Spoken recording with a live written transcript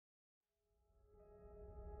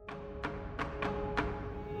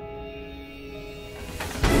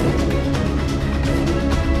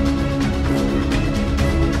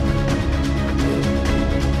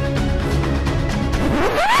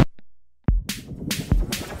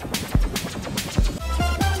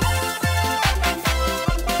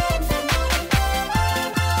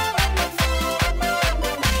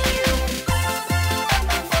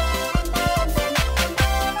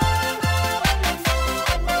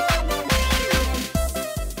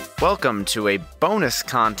Welcome to a bonus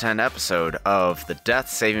content episode of the Death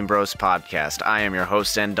Saving Bros podcast. I am your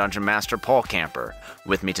host and Dungeon Master, Paul Camper.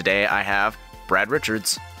 With me today, I have Brad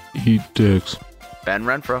Richards. Eat dicks. Ben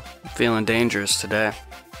Renfro. Feeling dangerous today.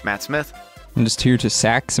 Matt Smith. I'm just here to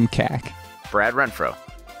sack some cack. Brad Renfro.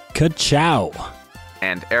 Ka-chow.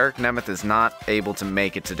 And Eric Nemeth is not able to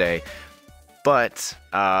make it today, but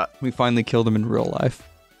we finally killed him in real life.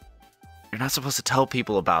 You're not supposed to tell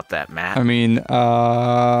people about that, Matt. I mean,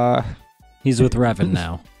 he's with Revan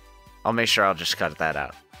now. I'll make sure I'll just cut that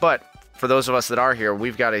out. But for those of us that are here,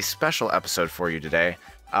 we've got a special episode for you today.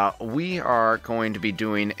 We are going to be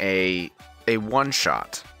doing a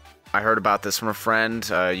one-shot. I heard about this from a friend.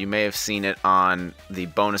 You may have seen it on the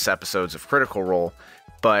bonus episodes of Critical Role.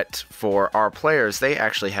 But for our players, they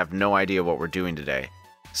actually have no idea what we're doing today.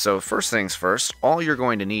 So first things first, all you're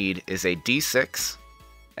going to need is a D6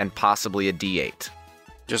 and possibly a D8.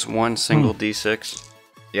 Just one single D6?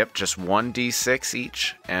 Yep, just one D6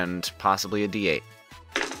 each and possibly a D8.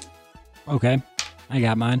 Okay, I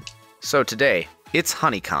got mine. So today, it's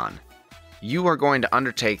HoneyCon. You are going to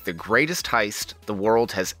undertake the greatest heist the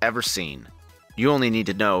world has ever seen. You only need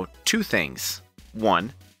to know two things.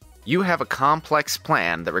 One, you have a complex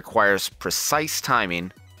plan that requires precise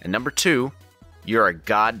timing. And number two, you're a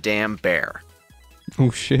goddamn bear. Oh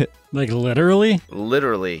shit. Like literally?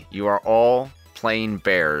 Literally, you are all playing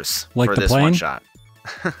bears Like for the this plane? one shot.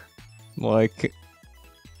 Like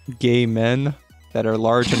gay men that are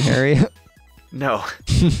large and hairy. No,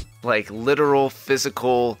 like literal,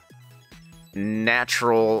 physical,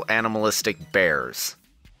 natural, animalistic bears.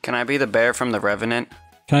 Can I be the bear from The Revenant?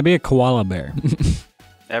 Can I be a koala bear?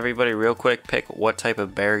 Everybody real quick, pick what type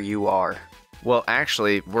of bear you are. Well,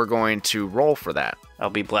 actually, we're going to roll for that. I'll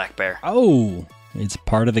be black bear. Oh, it's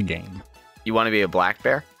part of the game. You want to be a black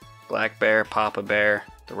bear? Black bear, Papa bear,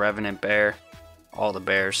 the Revenant bear, all the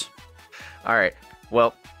bears. All right.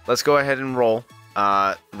 Well, let's go ahead and roll.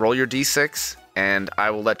 Roll your D6, and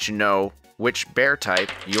I will let you know which bear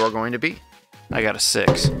type you are going to be. I got a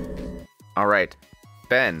 6. All right.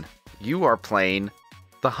 Ben, you are playing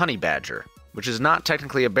the honey badger, which is not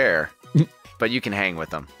technically a bear, but you can hang with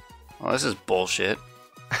them. Well, this is bullshit.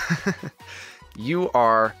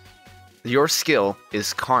 Your skill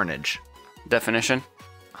is carnage. Definition?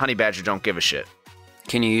 Honey badger don't give a shit.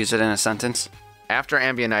 Can you use it in a sentence? After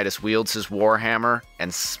Ambionitis wields his warhammer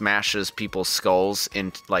and smashes people's skulls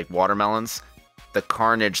in like watermelons, the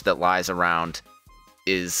carnage that lies around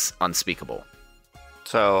is unspeakable.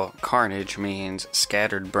 So, carnage means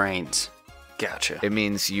scattered brains. Gotcha. It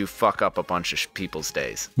means you fuck up a bunch of people's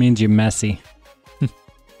days. Means you're messy.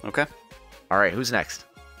 Okay. All right, who's next?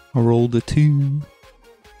 I rolled a 2.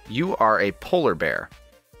 You are a polar bear,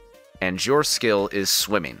 and your skill is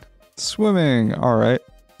swimming. Swimming, alright.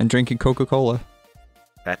 And drinking Coca-Cola.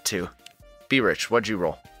 That too. Be Rich, what'd you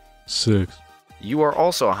roll? 6. You are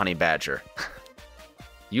also a honey badger.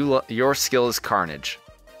 Your skill is carnage.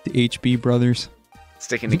 The HB brothers.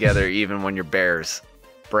 Sticking together even when you're bears.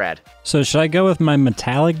 Brad. So should I go with my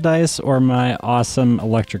metallic dice or my awesome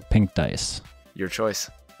electric pink dice? Your choice.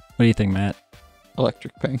 What do you think, Matt?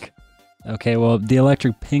 Electric pink. Okay, well, the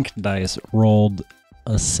electric pink dice rolled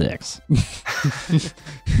a 6.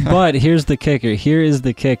 But here's the kicker. Here is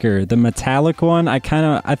the kicker. The metallic one, I think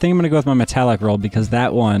I'm going to go with my metallic roll because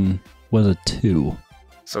that one was a 2.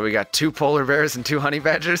 So we got 2 polar bears and 2 honey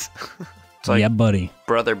badgers? It's like yeah, buddy.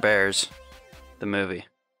 Brother Bears, the movie.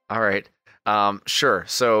 All right. Sure.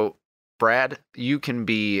 So, Brad, you can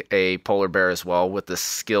be a polar bear as well with the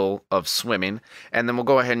skill of swimming. And then we'll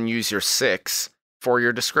go ahead and use your 6 for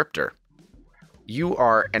your descriptor. You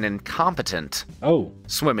are an incompetent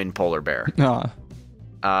swimming polar bear.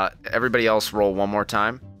 Everybody else roll one more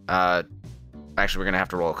time. Actually, we're going to have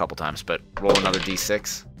to roll a couple times, but roll another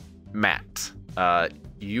D6. Matt,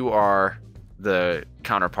 you are the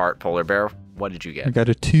counterpart polar bear. What did you get? I got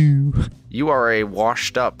a 2. You are a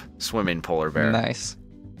washed up swimming polar bear. Nice.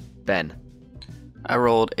 Ben. I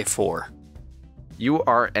rolled a 4. You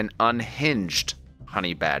are an unhinged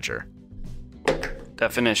honey badger.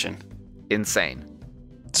 Definition. Insane.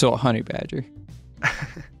 So a honey badger.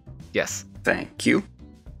 Yes. Thank you.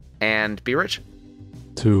 And Be Rich.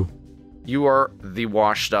 2. You are the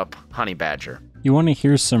washed up honey badger. You want to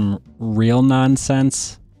hear some real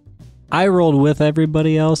nonsense? I rolled with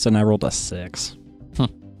everybody else and I rolled a 6. All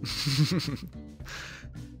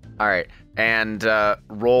right. And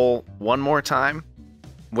roll one more time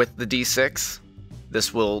with the D6.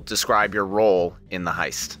 This will describe your role in the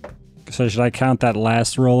heist. So should I count that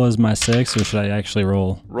last roll as my 6 or should I actually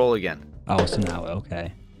roll? Roll again. Oh, so now,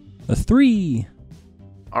 okay. A 3.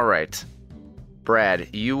 All right.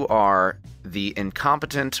 Brad, you are the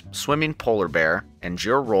incompetent swimming polar bear, and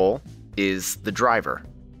your role is the driver.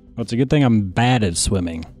 Well, it's a good thing I'm bad at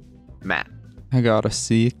swimming. Matt, I got a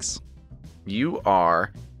 6. you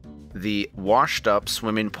are the washed-up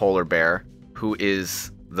swimming polar bear who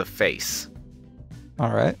is the face.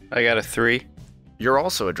 All right. I got a 3. You're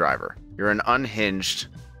also a driver. You're an unhinged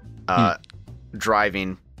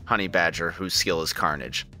driving honey badger whose skill is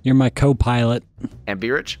carnage. You're my co-pilot. And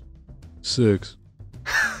Beerich? 6.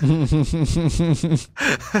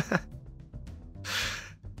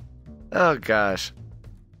 Oh, gosh.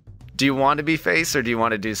 Do you want to be face or do you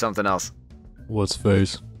want to do something else? What's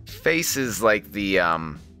face? Face is like the,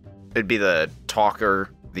 it'd be the talker,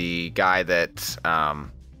 the guy that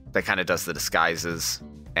kind of does the disguises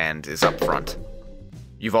and is up front.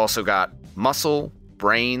 You've also got muscle,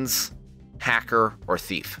 brains, hacker, or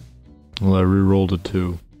thief. Well, I re-rolled a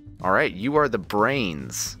 2. All right, you are the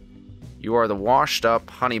brains. You are the washed-up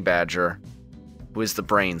honey badger who is the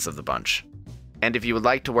brains of the bunch. And if you would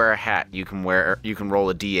like to wear a hat, you can roll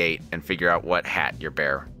a d8 and figure out what hat you're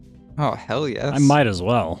bear. Oh, hell yes. I might as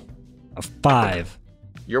well. A 5.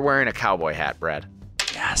 You're wearing a cowboy hat, Brad.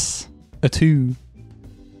 Yes. A 2.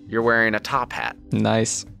 You're wearing a top hat.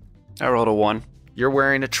 Nice. I rolled a 1. You're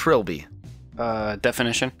wearing a trilby.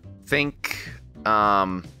 Definition? Think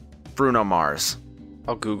Bruno Mars.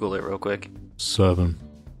 I'll Google it real quick. 7.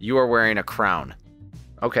 You are wearing a crown.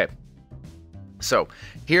 Okay. So,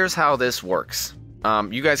 here's how this works.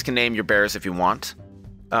 You guys can name your bears if you want.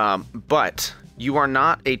 But you are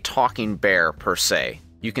not a talking bear per se.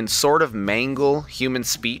 You can sort of mangle human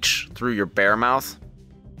speech through your bear mouth.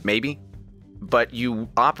 Maybe. But you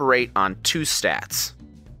operate on 2 stats.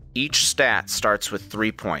 Each stat starts with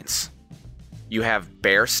 3 points. You have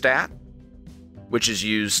bear stat, which is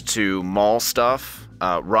used to maul stuff,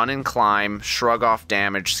 run and climb, shrug off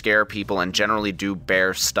damage, scare people, and generally do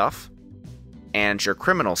bear stuff. And your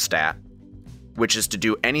criminal stat, which is to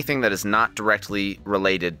do anything that is not directly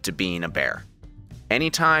related to being a bear.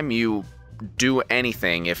 Anytime you do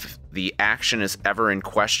anything, if the action is ever in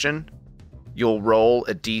question, you'll roll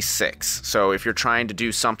a d6. So if you're trying to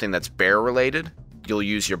do something that's bear related, you'll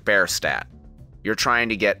use your bear stat. You're trying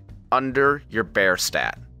to get under your bear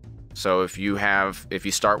stat. So if you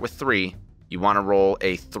start with 3, you want to roll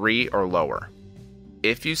a 3 or lower.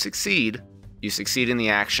 If you succeed in the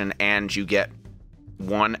action and you get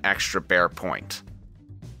 1 extra bear point.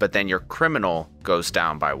 But then your criminal goes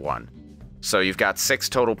down by 1. So you've got 6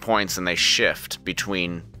 total points and they shift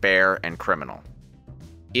between bear and criminal.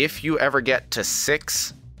 If you ever get to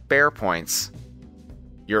 6 bear points,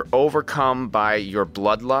 you're overcome by your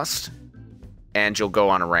bloodlust and you'll go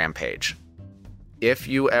on a rampage. If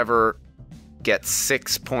you ever get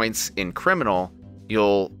 6 points in criminal,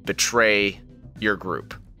 you'll betray your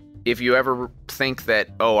group. If you ever think that,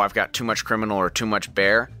 oh, I've got too much criminal or too much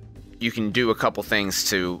bear, you can do a couple things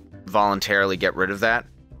to voluntarily get rid of that.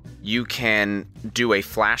 You can do a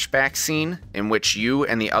flashback scene in which you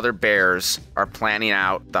and the other bears are planning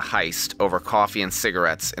out the heist over coffee and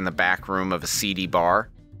cigarettes in the back room of a seedy bar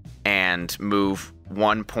and move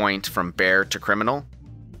 1 point from bear to criminal.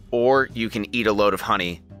 Or you can eat a load of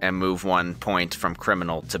honey and move 1 point from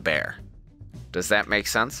criminal to bear. Does that make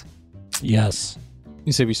sense? Yes.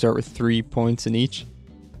 You said we start with 3 points in each?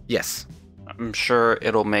 Yes. I'm sure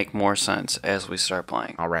it'll make more sense as we start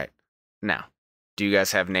playing. All right. Now, do you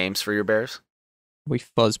guys have names for your bears? We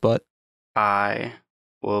fuzzbutt. I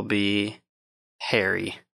will be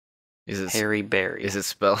Harry. Is it Harry Berry. Is it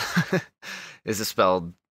spelled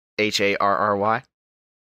Harry?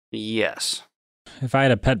 Yes. If I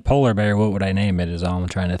had a pet polar bear, what would I name it is all I'm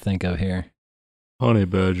trying to think of here. Honey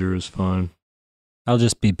badger is fine. I'll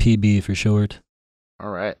just be PB for short. All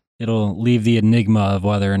right. It'll leave the enigma of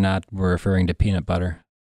whether or not we're referring to peanut butter.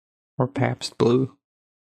 Or Pabst Blue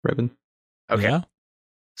Ribbon. Okay. Yeah?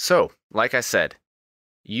 So, like I said,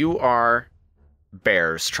 you are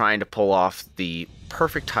bears trying to pull off the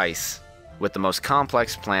perfect heist with the most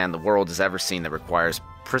complex plan the world has ever seen that requires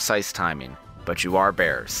precise timing, but you are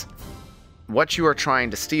bears. What you are trying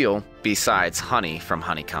to steal, besides honey from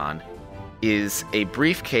Honeycon, is a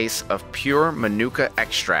briefcase of pure Manuka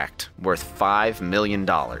extract worth $5 million.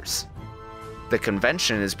 The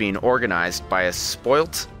convention is being organized by a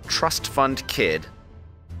spoilt trust fund kid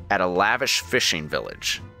at a lavish fishing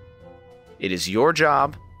village. It is your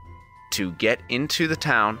job to get into the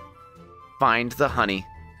town, find the honey,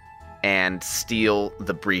 and steal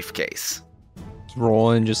the briefcase. Just roll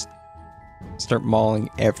and just start mauling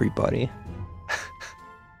everybody.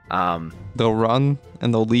 They'll run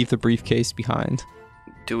and they'll leave the briefcase behind.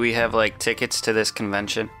 Do we have like tickets to this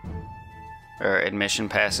convention? Or admission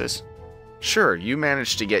passes? Sure, you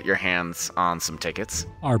managed to get your hands on some tickets.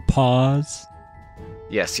 Our paws.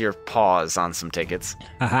 Yes, your paws on some tickets.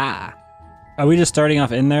 Haha. Are we just starting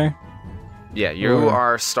off in there? Yeah, you Or-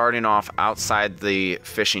 are starting off outside the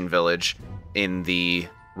fishing village in the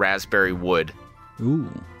Raspberry Wood, Ooh.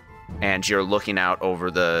 and you're looking out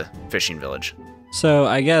over the fishing village. So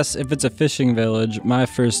I guess if it's a fishing village, my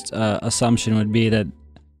first assumption would be that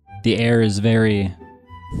the air is very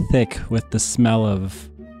thick with the smell of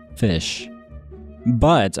fish.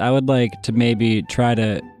 But I would like to maybe try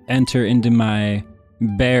to enter into my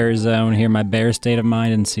bear zone here, my bear state of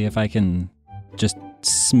mind, and see if I can just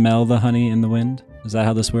smell the honey in the wind. Is that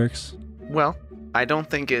how this works? Well, I don't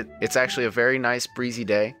think it's actually a very nice breezy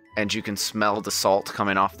day, and you can smell the salt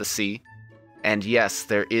coming off the sea. And yes,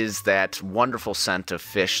 there is that wonderful scent of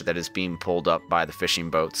fish that is being pulled up by the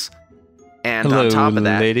fishing boats. And Hello, on top of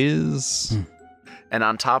that, ladies. and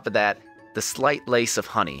on top of that, the slight lace of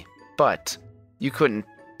honey. But you couldn't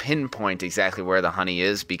pinpoint exactly where the honey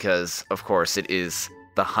is because, of course, it is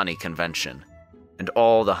the honey convention. And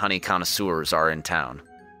all the honey connoisseurs are in town.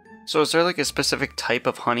 So is there like a specific type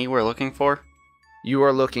of honey we're looking for? You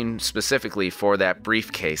are looking specifically for that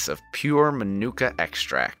briefcase of pure Manuka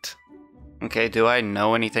extract. Okay, do I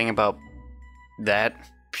know anything about that?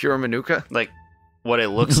 Pure Manuka? Like, what it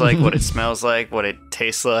looks like, what it smells like, what it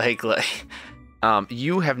tastes like?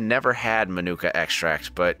 You have never had Manuka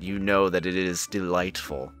extract, but you know that it is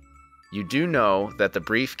delightful. You do know that the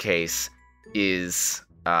briefcase is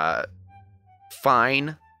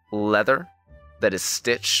fine leather that is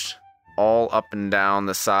stitched all up and down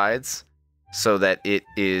the sides so that it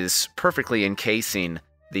is perfectly encasing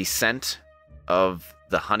the scent of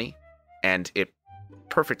the honey, and it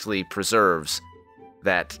perfectly preserves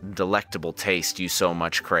that delectable taste you so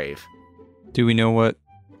much crave. Do we know what?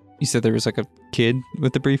 You said there was like a kid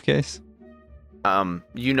with the briefcase?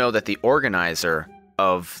 You know that the organizer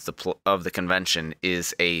of the convention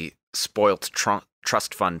is a spoilt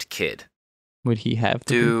trust fund kid. Would he have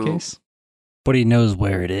the Do- briefcase? But he knows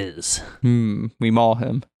where it is. We maul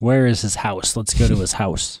him. Where is his house? Let's go to his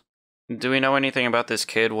house. Do we know anything about this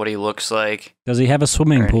kid, what he looks like, Does he have a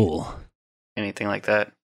swimming Or any- pool? anything like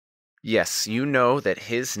that? Yes, you know that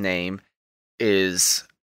his name is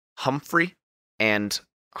Humphrey, and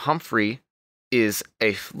Humphrey is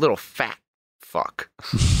a little fat fuck.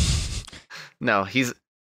 No,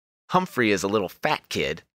 Humphrey is a little fat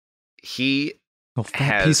kid. He Oh,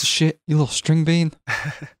 fat piece of shit, you little string bean.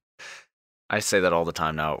 I say that all the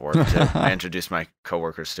time now at work, too. I introduce my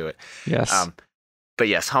coworkers to it. Yes. But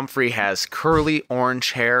yes, Humphrey has curly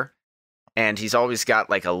orange hair, and he's always got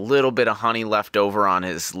like a little bit of honey left over on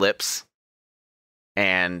his lips.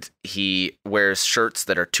 And he wears shirts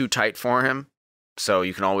that are too tight for him, so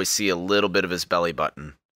you can always see a little bit of his belly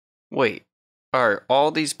button. Wait, are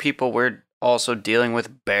all these people we're also dealing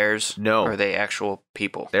with bears? No. Or are they actual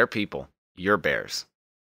people? They're people. You're bears.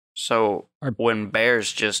 So Are- when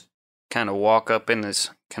bears just kind of walk up in this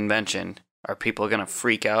convention, are people going to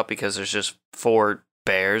freak out because there's just 4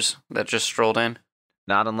 bears that just strolled in?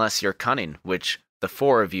 Not unless you're cunning, which the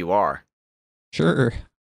 4 of you are. Sure.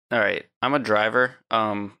 All right, I'm a driver.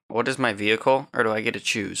 What is my vehicle, or do I get to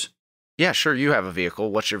choose? Yeah, sure, you have a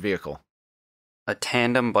vehicle. What's your vehicle? A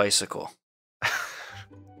tandem bicycle.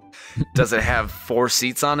 Does it have 4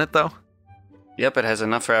 seats on it, though? Yep, it has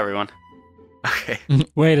enough for everyone. Okay.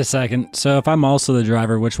 Wait a second. So if I'm also the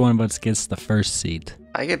driver, which one of us gets the first seat?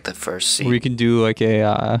 I get the first seat. We can do like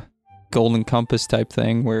a golden compass type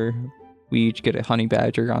thing where we each get a honey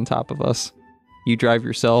badger on top of us. You drive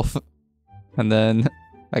yourself, and then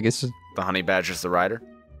I guess, The honey badger's the rider?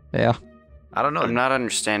 yeah, I don't know. I'm not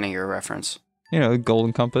understanding your reference. you know, the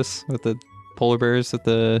golden compass with the polar bears with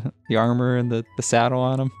the armor and the saddle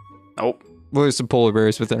on them. Oh, Well, there's some polar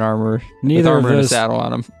bears with an armor, with Neither of armor and a those. saddle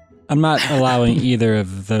on them. I'm not allowing either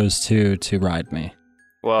of those two to ride me.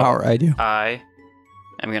 well, All right, you. I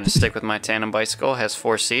am going to stick with my tandem bicycle. It has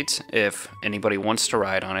 4 seats. If anybody wants to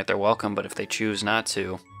ride on it, they're welcome, but if they choose not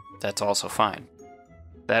to, that's also fine.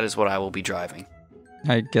 That is what I will be driving.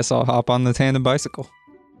 I guess I'll hop on the tandem bicycle.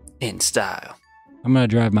 In style. I'm gonna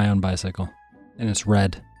drive my own bicycle, and it's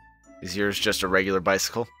red. Is yours just a regular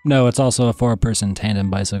bicycle? No, it's also a 4-person tandem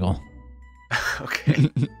bicycle. Okay.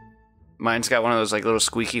 Mine's got one of those like little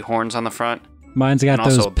squeaky horns on the front. Mine's got And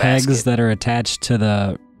also those a pegs basket. that are attached to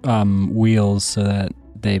the wheels so that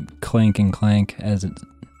they clink and clank as it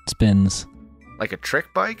spins. Like a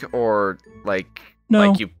trick bike, or like No.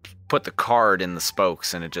 like you put the card in the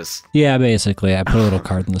spokes and it just... Yeah, basically, I put a little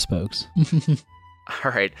card in the spokes.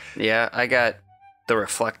 All right. Yeah, I got the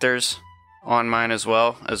reflectors on mine as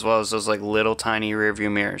well as those like little tiny rear view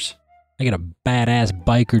mirrors. I got a badass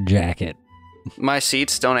biker jacket. My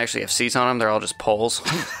seats don't actually have seats on them. They're all just poles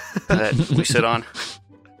that we sit on.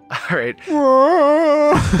 All right.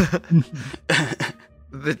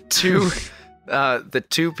 The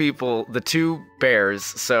two bears,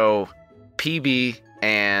 so PB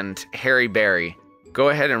and Harry Berry, go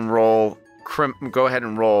ahead and roll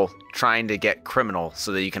trying to get criminal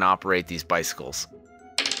so that you can operate these bicycles.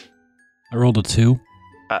 I rolled a 2.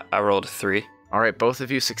 I rolled a 3. All right, both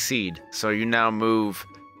of you succeed. So you now move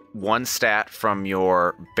 1 stat from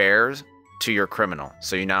your bears to your criminal.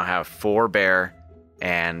 So you now have 4 bear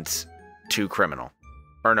and 2 criminal.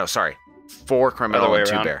 Or no, sorry, 4 criminal and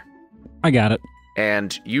 2 around. bear. I got it.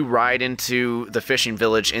 And you ride into the fishing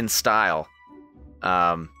village in style.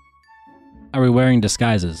 Are we wearing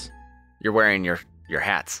disguises? You're wearing your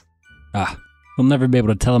hats. We'll never be able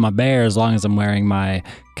to tell I'm a bear as long as I'm wearing my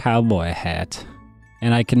cowboy hat.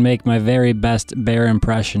 And I can make my very best bear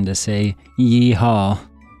impression to say, yeehaw.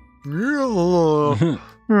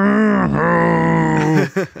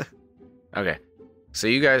 Okay, so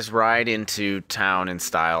you guys ride into town in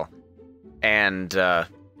style, and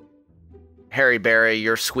Harry Berry,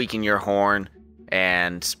 you're squeaking your horn,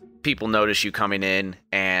 and people notice you coming in,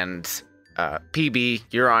 and PB,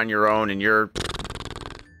 you're on your own, and you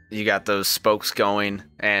got those spokes going,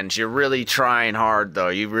 and you're really trying hard, though.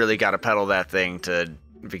 You really got to pedal that thing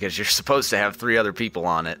because you're supposed to have 3 other people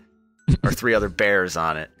on it, or 3 other bears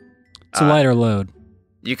on it. It's a lighter load.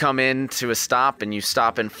 You come in to a stop, and you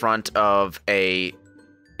stop in front of a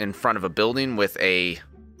building with a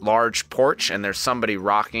large porch, and there's somebody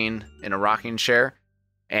rocking in a rocking chair,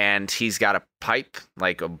 and he's got a pipe,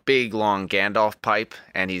 like a big long Gandalf pipe,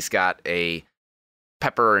 and he's got a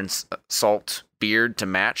pepper and salt beard to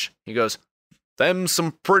match. He goes, "Them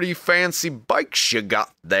some pretty fancy bikes you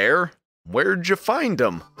got there. Where'd you find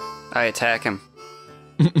them?" I attack him.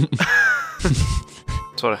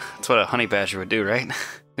 That's what a honey badger would do, right?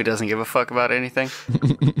 Who doesn't give a fuck about anything?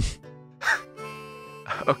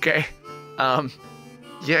 Okay.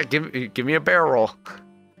 Yeah, give me a bear roll.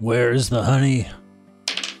 Where's the honey?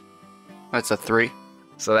 That's a 3.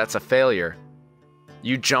 So that's a failure.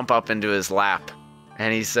 You jump up into his lap,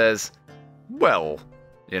 and he says, "Well,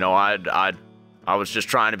 I was just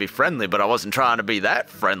trying to be friendly, but I wasn't trying to be that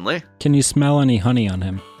friendly." Can you smell any honey on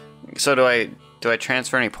him? So do I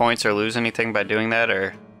transfer any points or lose anything by doing that,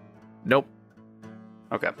 or? Nope.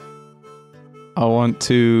 Okay. I want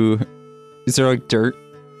to... Is there like dirt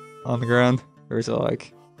on the ground? Or is it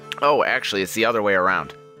like... Oh, actually, it's the other way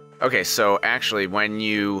around. Okay, so actually, when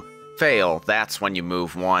you fail, that's when you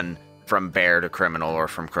move 1 from bear to criminal or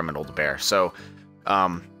from criminal to bear. So,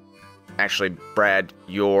 actually, Brad,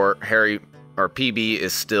 your Harry or PB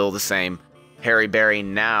is still the same. Harry Berry,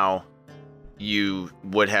 now you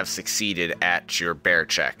would have succeeded at your bear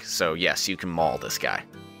check. So, yes, you can maul this guy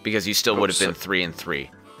because you still would have been 3 and 3.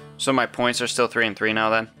 So my points are still 3 and 3 now,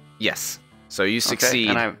 then? Yes. So you succeed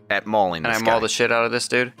and at mauling this And I guy. maul the shit out of this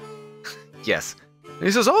dude? Yes. And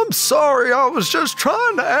he says, "I'm sorry, I was just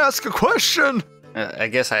trying to ask a question." I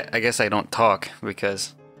guess I don't talk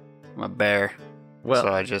because I'm a bear. Well, so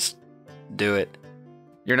I just do it.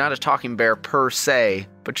 you're not a talking bear per se,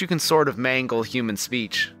 but you can sort of mangle human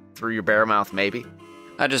speech through your bear mouth, maybe.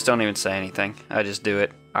 I just don't even say anything. I just do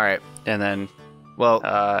it. All right. And then, Well,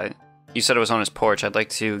 you said it was on his porch. I'd like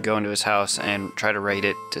to go into his house and try to raid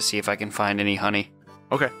it to see if I can find any honey.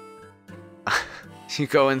 okay. You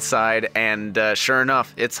go inside, and sure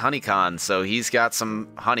enough, it's HoneyCon. So he's got some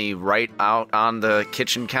honey right out on the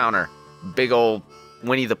kitchen counter. Big old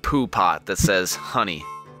Winnie the Pooh pot that says honey.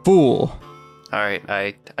 Fool. All right,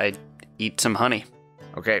 I eat some honey.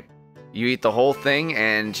 Okay. You eat the whole thing,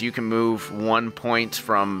 and you can move 1 point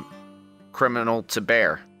from criminal to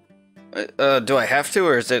bear. Do I have to,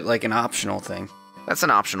 or is it like an optional thing? That's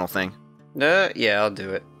an optional thing, Yeah, I'll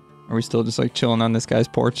do it. Are we still just like chilling on this guy's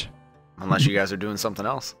porch? unless you guys are doing something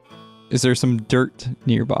else. Is there some dirt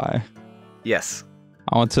nearby? Yes.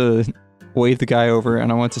 I want to wave the guy over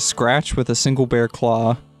and I want to scratch with a single bear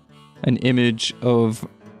claw an image of...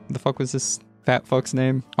 the fuck was this fat fuck's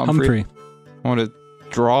name? Humphrey. I want to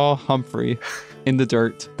draw Humphrey in the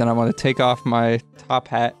dirt. Then I want to take off my top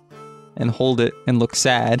hat and hold it and look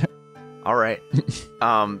sad. All right.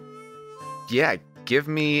 Yeah, give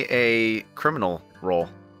me a criminal roll.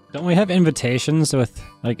 Don't we have invitations with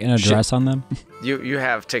like an address on them? You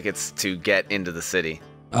have tickets to get into the city.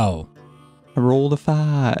 Oh. I rolled a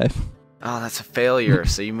 5. Oh, that's a failure.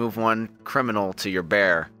 So you move 1 criminal to your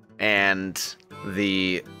bear, and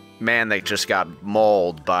the man that just got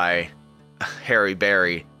mauled by Harry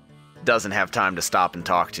Berry doesn't have time to stop and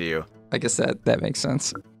talk to you. I guess that makes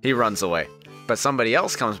sense. He runs away. But somebody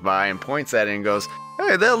else comes by and points at it and goes,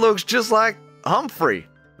 "Hey, that looks just like Humphrey.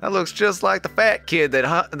 That looks just like the fat kid that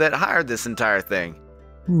hired this entire thing.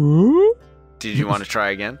 Did you want to try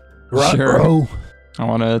again? Sure. I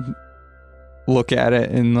want to look at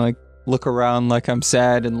it and like look around like I'm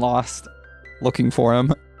sad and lost, looking for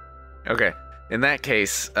him. Okay. In that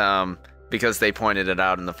case, because they pointed it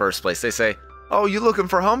out in the first place, they say, "Oh, you looking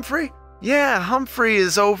for Humphrey? Yeah, Humphrey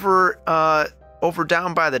is over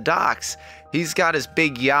down by the docks. He's got his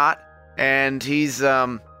big yacht, and he's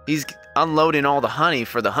unloading all the honey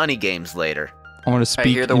for the honey games later." I want to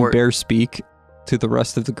speak in bear speak to the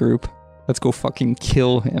rest of the group. Let's go fucking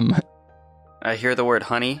kill him. I hear the word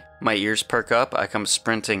honey, my ears perk up, I come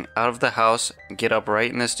sprinting out of the house, get up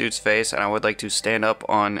right in this dude's face, and I would like to stand up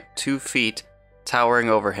on 2 feet, towering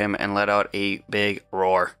over him, and let out a big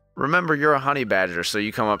roar. Remember, you're a honey badger, so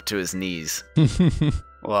you come up to his knees.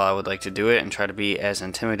 Well, I would like to do it and try to be as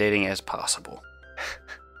intimidating as possible.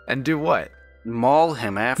 And do what? Maul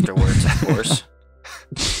him afterwards, of course.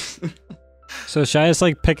 So should I just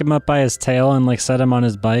like pick him up by his tail and like set him on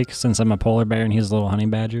his bike since I'm a polar bear and he's a little honey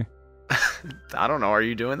badger? I don't know. Are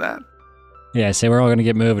you doing that? Yeah, I say we're all gonna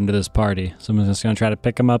get moving to this party. So I'm just gonna try to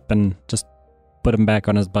pick him up and just put him back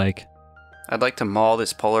on his bike. I'd like to maul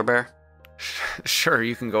this polar bear. Sure,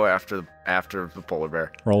 you can go after the polar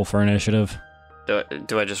bear. Roll for initiative.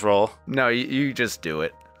 Do I just roll? No, you just do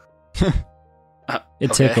it.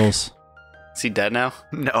 It tickles. Is he dead now?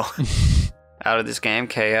 No. Out of this game,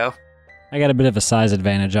 KO? I got a bit of a size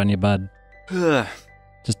advantage on you, bud.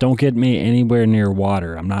 Just don't get me anywhere near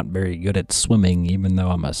water. I'm not very good at swimming, even though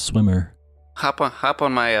I'm a swimmer. Hop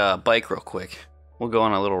on my bike real quick. We'll go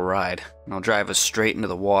on a little ride, and I'll drive us straight into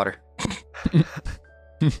the water.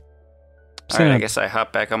 Alright, I guess I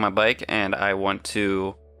hop back on my bike, and I want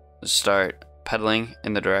to start pedaling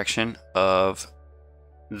in the direction of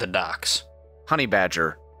the docks. Honey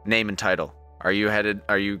Badger, name and title. Are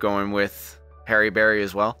you going with Harry Berry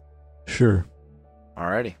as well? Sure.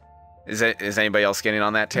 Alrighty. Is anybody else getting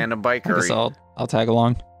on that tandem bike? I guess I'll tag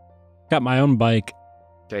along. Got my own bike.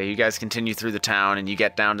 Okay, you guys continue through the town and you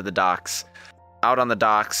get down to the docks. Out on the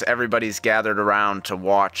docks, everybody's gathered around to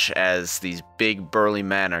watch as these big burly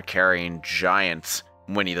men are carrying giant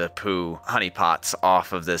Winnie the Pooh honeypots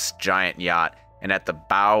off of this giant yacht. And at the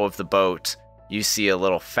bow of the boat, you see a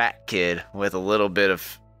little fat kid with a little bit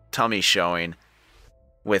of tummy showing,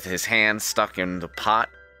 with his hand stuck in the pot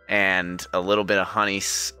and a little bit of honey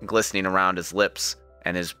glistening around his lips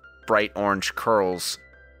and his bright orange curls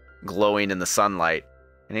glowing in the sunlight.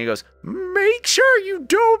 And he goes, "Make sure you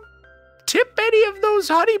don't tip any of those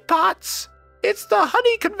honey pots. It's the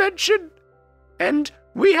honey convention, and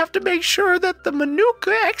we have to make sure that the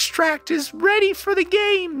Manuka extract is ready for the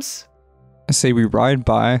games." I say we ride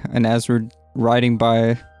by, and as we're riding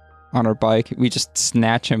by on our bike, we just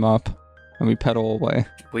snatch him up and we pedal away.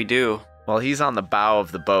 We do. Well, he's on the bow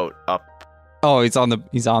of the boat up. Oh, he's on the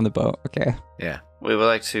boat. Okay. Yeah. We would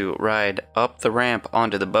like to ride up the ramp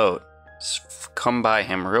onto the boat, come by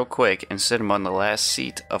him real quick, and sit him on the last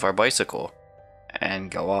seat of our bicycle,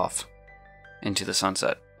 and go off into the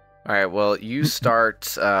sunset. All right, well, you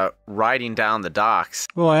start riding down the docks.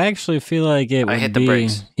 Well, I actually feel like it would hit be... the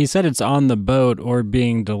brakes. He said it's on the boat or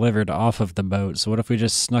being delivered off of the boat, so what if we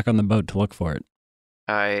just snuck on the boat to look for it?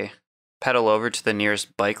 I pedal over to the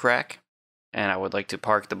nearest bike rack, and I would like to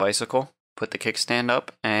park the bicycle, put the kickstand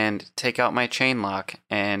up, and take out my chain lock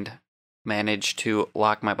and manage to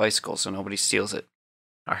lock my bicycle so nobody steals it.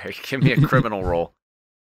 All right, give me a criminal roll.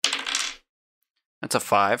 That's a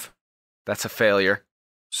 5. That's a failure.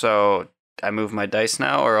 So I move my dice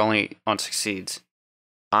now, or only on succeeds?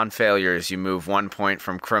 On failures, you move 1 point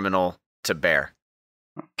from criminal to bear.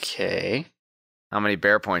 Okay. How many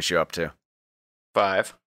bear points you up to?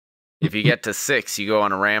 5. If you get to 6, you go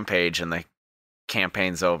on a rampage and the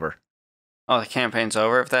campaign's over. Oh, the campaign's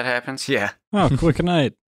over if that happens? Yeah. Oh, quick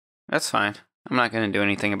night. That's fine. I'm not going to do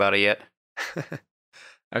anything about it yet.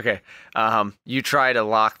 Okay. You try to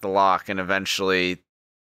lock the lock, and eventually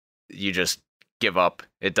you just give up.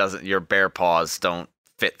 It doesn't. Your bear paws don't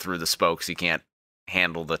fit through the spokes. You can't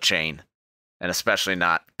handle the chain, and especially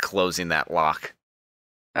not closing that lock.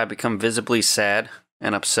 I become visibly sad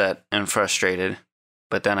and upset and frustrated,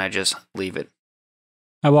 but then I just leave it.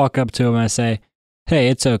 I walk up to him and I say, "Hey,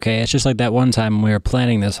 it's okay. It's just like that one time when we were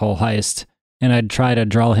planning this whole heist." And I'd try to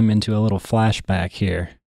draw him into a little flashback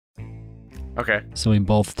here. Okay. So we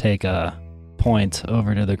both take a point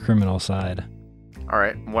over to the criminal side. All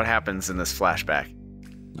right. What happens in this flashback?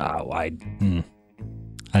 Oh, I didn't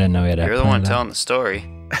know he had You're the one telling the story.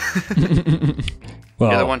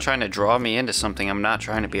 Well, You're the one trying to draw me into something I'm not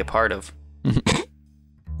trying to be a part of.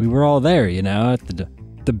 We were all there, at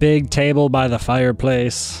the big table by the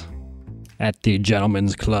fireplace. At the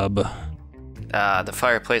gentleman's club. The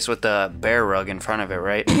fireplace with the bear rug in front of it,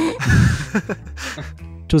 right?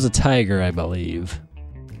 It was a tiger, I believe.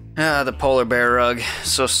 The polar bear rug.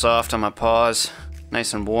 So soft on my paws.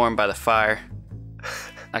 Nice and warm by the fire.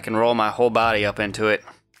 I can roll my whole body up into it.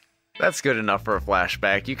 That's good enough for a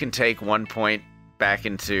flashback. You can take 1 point back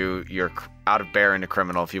into your out of bear into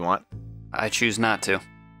criminal if you want. I choose not to.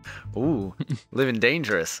 Ooh, living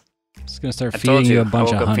dangerous. Just gonna start I told feeding you you, a bunch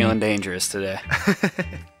I woke of up honey. feeling dangerous today.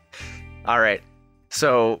 All right.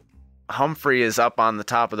 So Humphrey is up on the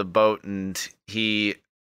top of the boat and he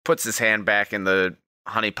puts his hand back in the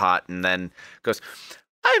honey pot and then goes,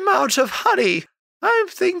 I'm out of honey.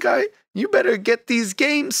 You better get these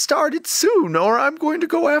games started soon or I'm going to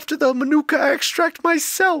go after the Manuka extract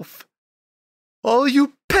myself. All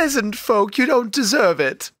you peasant folk, you don't deserve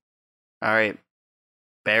it. All right.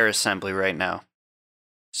 Bear assembly right now.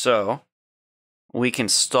 So, we can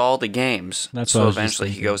stall the games. That's what I so was just eventually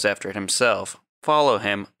he thinking. goes after it himself. Follow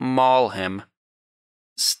him, maul him,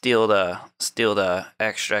 steal the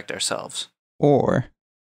extract ourselves. Or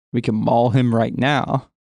we can maul him right now,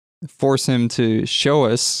 force him to show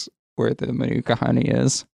us where the Manuka honey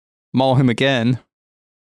is, maul him again,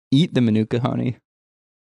 eat the Manuka honey,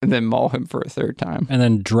 and then maul him for a third time. And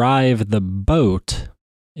then drive the boat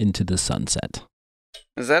into the sunset.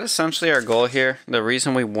 Is that essentially our goal here? The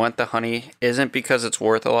reason we want the honey isn't because it's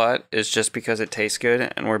worth a lot, it's just because it tastes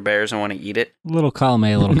good and we're bears and want to eat it. Little column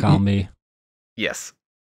A, little column B. Yes.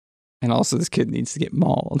 And also, this kid needs to get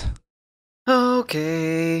mauled.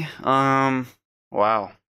 Okay.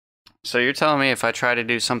 Wow. So you're telling me if I try to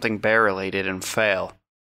do something bear related and fail,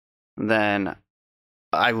 then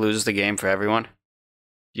I lose the game for everyone?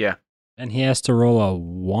 Yeah. And he has to roll a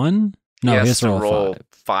 1? No, he he has to roll a 5.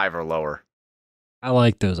 5 or lower. I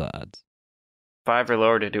like those odds. 5 or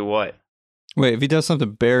lower to do what? Wait, if he does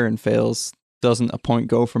something bear and fails, doesn't a point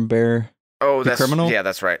go from bear Oh, to that's criminal? Yeah,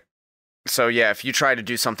 that's right. So yeah, if you try to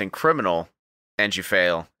do something criminal and you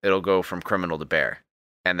fail, it'll go from criminal to bear,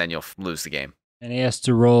 and then you'll lose the game. And he has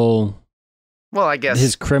to roll Well, I guess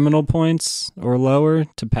his criminal points or lower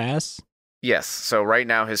to pass. yes. So right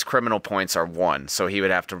now his criminal points are 1, so he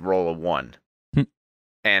would have to roll a 1.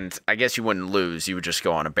 And I guess you wouldn't lose. You would just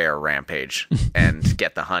go on a bear rampage and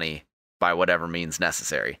get the honey by whatever means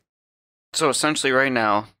necessary. So essentially right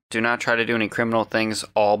now, do not try to do any criminal things,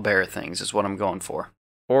 all bear things is what I'm going for.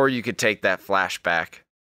 Or you could take that flashback.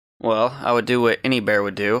 Well, I would do what any bear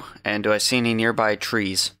would do, and do I see any nearby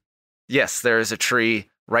trees? Yes, there is a tree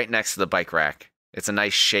right next to the bike rack. It's a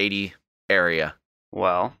nice shady area.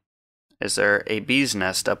 Well, is there a bee's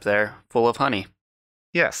nest up there full of honey?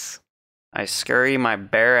 Yes. I scurry my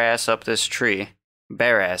bare ass up this tree.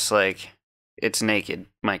 Bare ass, like it's naked,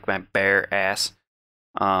 like my bare ass.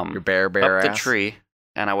 Your bear up ass. the tree,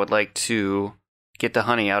 and I would like to get the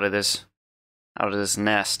honey out of this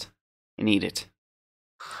nest and eat it,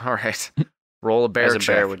 All right. Roll a bear as a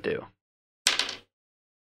check. bear would do.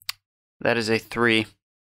 That is a 3.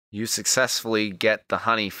 You successfully get the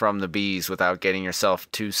honey from the bees without getting yourself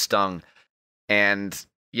too stung. And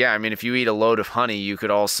yeah, I mean, if you eat a load of honey, you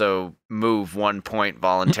could also move 1 point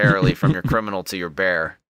voluntarily from your criminal to your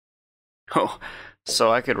bear. Oh,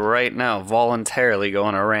 so I could right now voluntarily go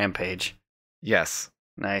on a rampage. Yes.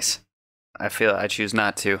 Nice. I feel I choose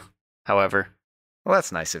not to, however. Well,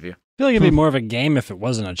 that's nice of you. I feel like it'd be more of a game if it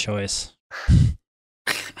wasn't a choice.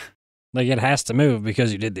 Like it has to move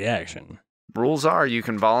because you did the action. Rules are you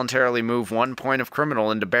can voluntarily move 1 point of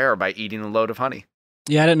criminal into bear by eating a load of honey.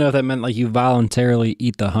 Yeah, I didn't know if that meant like you voluntarily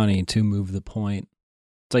eat the honey to move the point.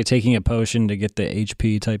 It's like taking a potion to get the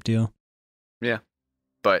HP type deal. Yeah.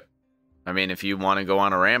 But, I mean, if you want to go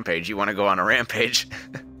on a rampage, you want to go on a rampage.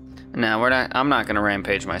 No, I'm not going to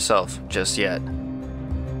rampage myself just yet.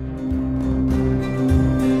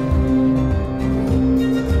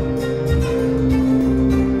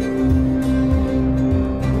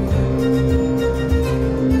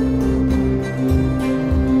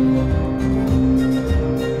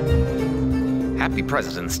 Happy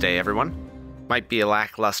President's Day, everyone. Might be a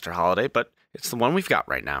lackluster holiday, but it's the one we've got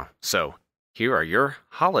right now. So, here are your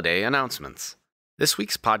holiday announcements. This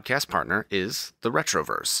week's podcast partner is the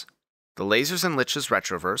Retroverse. The Lasers and Liches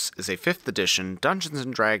Retroverse is a 5th edition Dungeons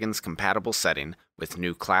 & Dragons compatible setting with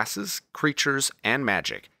new classes, creatures, and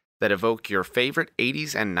magic that evoke your favorite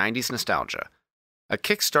 80s and 90s nostalgia. A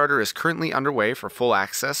Kickstarter is currently underway for full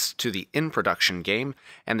access to the in-production game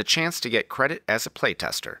and the chance to get credit as a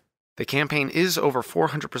playtester. The campaign is over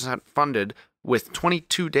 400% funded, with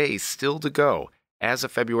 22 days still to go as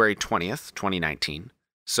of February 20th, 2019.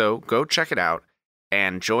 So go check it out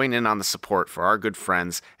and join in on the support for our good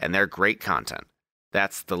friends and their great content.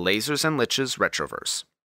 That's the Lasers and Liches Retroverse.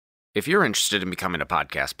 If you're interested in becoming a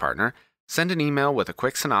podcast partner, send an email with a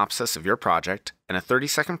quick synopsis of your project and a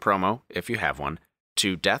 30-second promo, if you have one,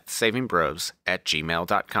 to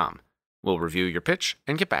deathsavingbros@gmail.com. We'll review your pitch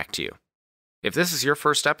and get back to you. If this is your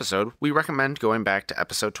first episode, we recommend going back to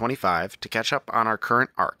episode 25 to catch up on our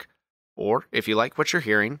current arc. Or, if you like what you're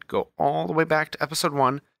hearing, go all the way back to episode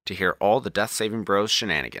 1 to hear all the Death Saving Bros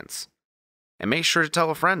shenanigans. And make sure to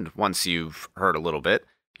tell a friend once you've heard a little bit.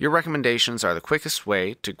 Your recommendations are the quickest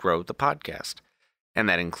way to grow the podcast. And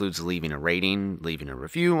that includes leaving a rating, leaving a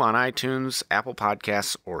review on iTunes, Apple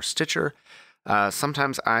Podcasts, or Stitcher.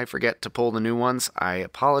 Sometimes I forget to pull the new ones. I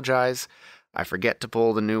apologize. I forget to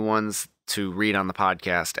pull the new ones to read on the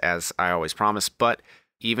podcast, as I always promise. But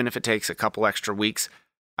even if it takes a couple extra weeks,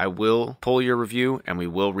 I will pull your review and we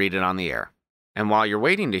will read it on the air. And while you're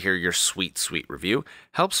waiting to hear your sweet, sweet review,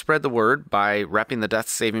 help spread the word by repping the Death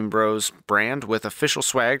Saving Bros brand with official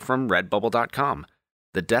swag from Redbubble.com.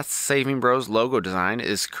 The Death Saving Bros logo design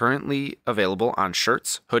is currently available on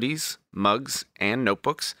shirts, hoodies, mugs, and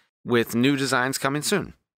notebooks, with new designs coming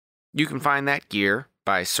soon. You can find that gear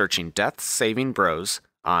by searching Death Saving Bros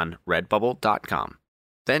on Redbubble.com.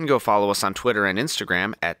 Then go follow us on Twitter and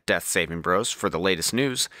Instagram at Death Saving Bros for the latest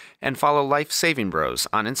news, and follow Life Saving Bros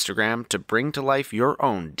on Instagram to bring to life your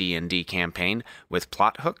own D&D campaign with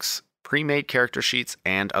plot hooks, pre-made character sheets,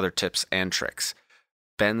 and other tips and tricks.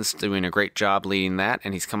 Ben's doing a great job leading that,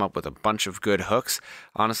 and he's come up with a bunch of good hooks.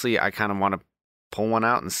 Honestly, I kind of want to pull one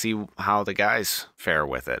out and see how the guys fare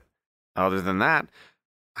with it. Other than that,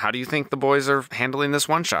 how do you think the boys are handling this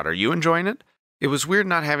one-shot? Are you enjoying it? It was weird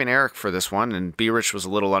not having Eric for this one, and B-Rich was a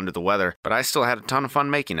little under the weather, but I still had a ton of fun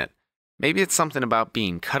making it. Maybe it's something about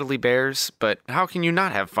being cuddly bears, but how can you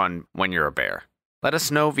not have fun when you're a bear? Let us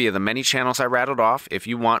know via the many channels I rattled off if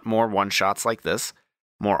you want more one-shots like this,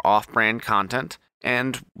 more off-brand content,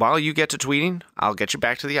 and while you get to tweeting, I'll get you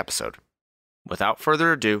back to the episode. Without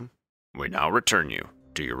further ado, we now return you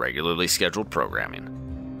to your regularly scheduled programming.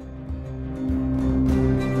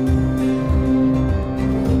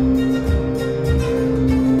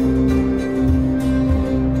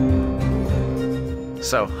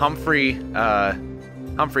 So Humphrey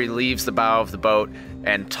leaves the bow of the boat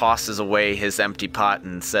and tosses away his empty pot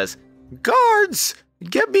and says, "Guards,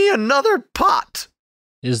 get me another pot."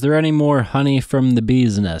 Is there any more honey from the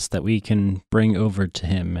bee's nest that we can bring over to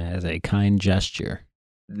him as a kind gesture?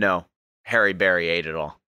 No, Harry Berry ate it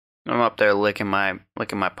all. I'm up there licking my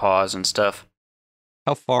paws and stuff.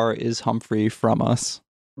 How far is Humphrey from us?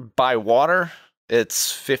 By water,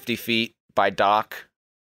 it's 50 feet. By dock,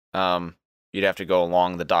 you'd have to go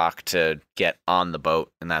along the dock to get on the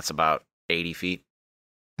boat, and that's about 80 feet.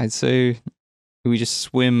 I'd say we just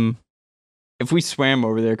swim. If we swam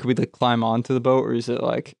over there, could we climb onto the boat, or is it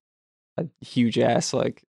like a huge ass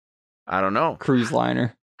I don't know. cruise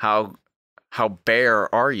liner? How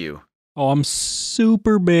bare are you? Oh, I'm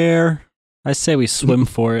super bear. I say we swim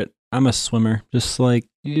for it. I'm a swimmer, just like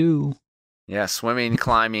you. Yeah, swimming,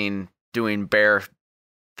 climbing, doing bear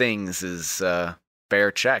things is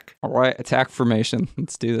bear check. All right, attack formation.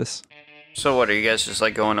 Let's do this. So what, are you guys just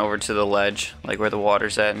going over to the ledge, where the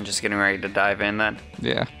water's at, and just getting ready to dive in then?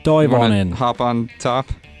 Yeah. Dive You wanna on in. Hop on top.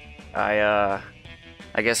 I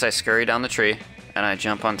guess I scurry down the tree, and I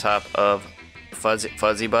jump on top of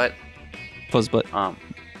Fuzzy Butt. Fuzzbutt.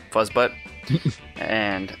 Fuzzbutt.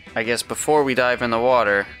 And I guess before we dive in the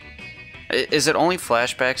water, is it only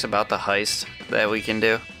flashbacks about the heist that we can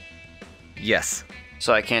do? Yes.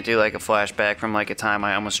 So I can't do a flashback from a time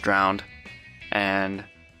I almost drowned, and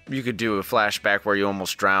You could do a flashback where you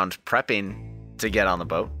almost drowned prepping to get on the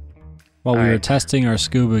boat. Well, we were Alright. testing our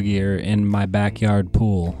scuba gear in my backyard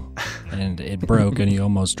pool, and it broke and you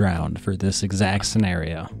almost drowned for this exact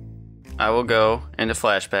scenario. I will go into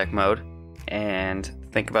flashback mode and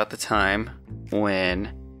think about the time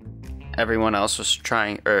when everyone else was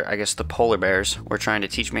trying, or I guess the polar bears were trying to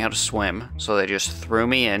teach me how to swim, so they just threw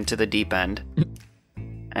me into the deep end,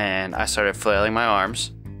 and I started flailing my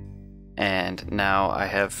arms, and now I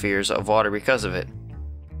have fears of water because of it.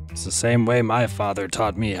 It's the same way my father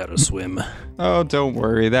taught me how to swim. Oh, don't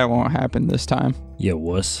worry. That won't happen this time. You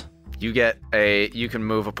wuss. You can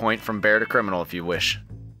move a point from bear to criminal if you wish.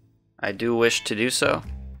 I do wish to do so,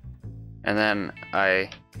 and then I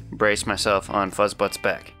brace myself on Fuzzbutt's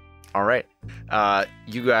back. All right.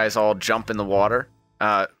 You guys all jump in the water.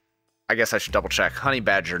 I guess I should double check. Honey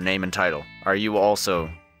Badger, name and title. Are you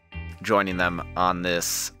also joining them on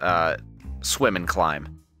this swim and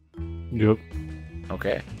climb? Yep.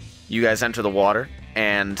 Okay. You guys enter the water,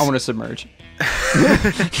 and I want to submerge.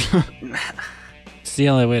 It's the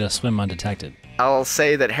only way to swim undetected. I'll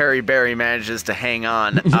say that Harry Berry manages to hang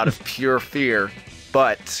on out of pure fear,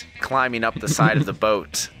 but climbing up the side of the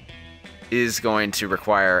boat is going to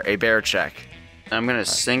require a bear check. I'm going to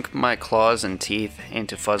sink my claws and teeth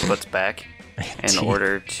into Fuzzbutt's back in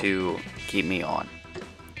order to keep me on.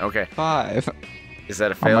 Okay. 5 Is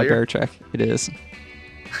that a on my failure? bear check. It is.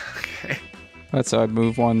 Okay. Right, so I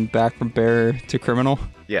move one back from bear to criminal.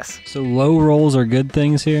 Yes. So low rolls are good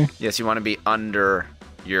things here? Yes, you want to be under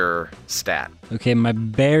your stat. Okay, my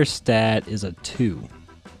bear stat is a 2.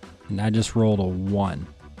 And I just rolled a 1.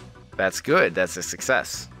 That's good. That's a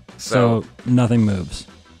success. So nothing moves.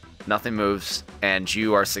 Nothing moves, and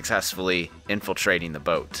you are successfully infiltrating the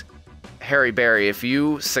boat. Harry Berry, if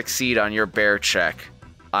you succeed on your bear check,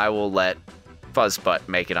 I will let Fuzzbutt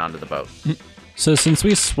make it onto the boat. So since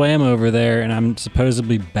we swam over there and I'm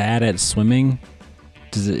supposedly bad at swimming,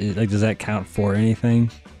 does that count for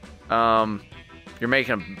anything? You're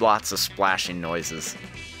making lots of splashing noises.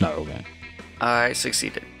 No, okay. I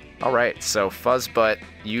succeeded. All right, so Fuzzbutt,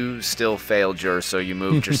 you still failed yours, so you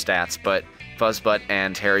moved your stats, but Fuzzbutt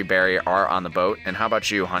and Harry Berry are on the boat. And how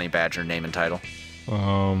about you, Honey Badger, name and title?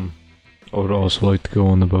 I would also like to go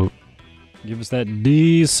on the boat. Give us that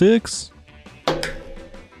D6.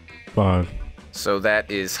 5. So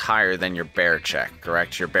that is higher than your bear check,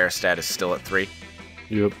 correct? Your bear stat is still at 3?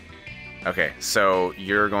 Yep. Okay, so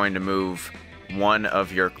you're going to move one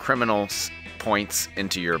of your criminals points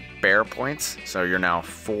into your bear points. So you're now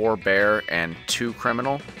 4 bear and 2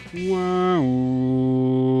 criminal.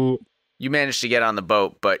 Wow. You managed to get on the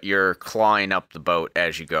boat, but you're clawing up the boat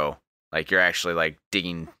as you go. Like you're actually like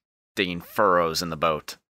digging furrows in the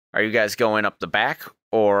boat. Are you guys going up the back,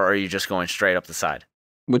 or are you just going straight up the side?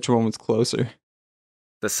 Which one was closer?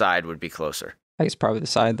 The side would be closer. I guess probably the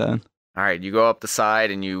side then. All right, you go up the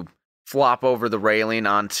side and you flop over the railing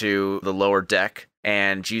onto the lower deck,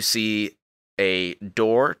 and you see a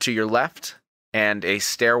door to your left and a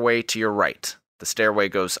stairway to your right. The stairway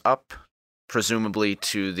goes up, presumably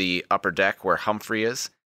to the upper deck where Humphrey is,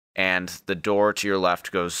 and the door to your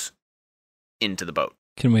left goes into the boat.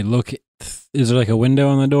 Can we look? Is there like a window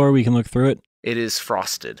on the door we can look through it? It is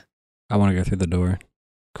frosted. I want to go through the door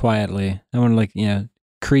quietly. I want to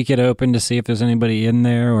creak it open to see if there's anybody in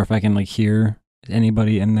there or if I can hear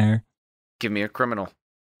anybody in there. Give me a criminal.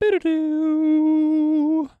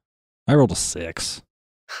 I rolled a 6.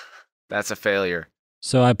 That's a failure.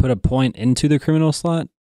 So I put a point into the criminal slot?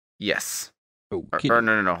 Yes. Okay. Or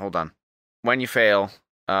no, hold on. When you fail,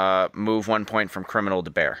 move 1 point from criminal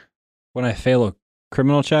to bear. When I fail a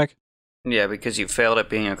criminal check? Yeah, because you failed at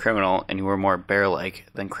being a criminal and you were more bear-like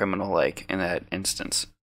than criminal-like in that instance.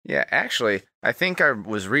 Yeah, actually, I think I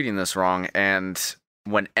was reading this wrong, and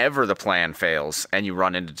whenever the plan fails and you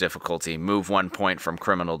run into difficulty, move 1 point from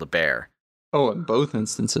criminal to bear. Oh, in both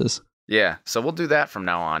instances. Yeah, so we'll do that from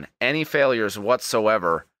now on. Any failures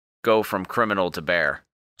whatsoever go from criminal to bear.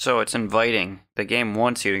 So it's inviting. The game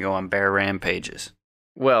wants you to go on bear rampages.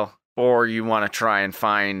 Well, or you want to try and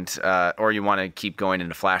find, or you want to keep going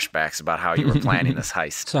into flashbacks about how you were planning this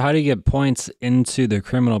heist. So how do you get points into the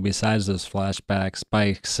criminal besides those flashbacks?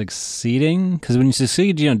 By succeeding? Because when you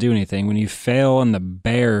succeed, you don't do anything. When you fail in the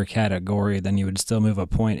bear category, then you would still move a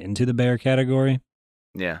point into the bear category?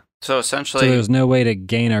 Yeah. So So essentially, there's no way to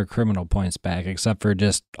gain our criminal points back except for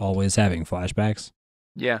just always having flashbacks?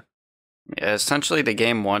 Yeah. essentially the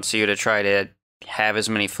game wants you to try to have as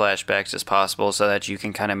many flashbacks as possible so that you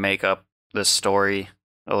can kind of make up the story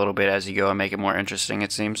a little bit as you go and make it more interesting,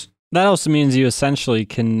 it seems. That also means you essentially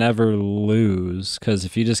can never lose, because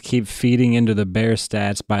if you just keep feeding into the bear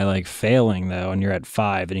stats by failing though, and you're at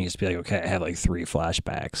 5, and you just be like, okay, I have 3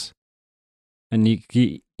 flashbacks, and you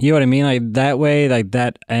know what I mean? That way,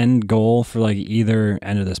 that end goal for either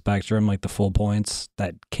end of the spectrum, the full points,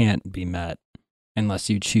 that can't be met unless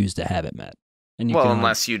you choose to have it met. And you can,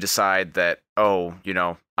 unless you decide that, I'm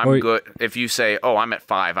Or- good. If you say, I'm at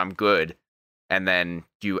 5, I'm good, and then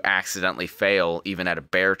you accidentally fail even at a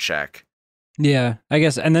bear check. yeah, I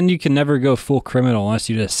guess, and then you can never go full criminal unless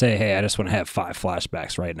you just say, hey, I just want to have 5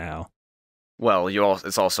 flashbacks right now. Well,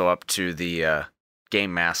 it's also up to the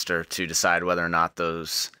game master to decide whether or not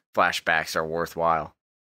those flashbacks are worthwhile.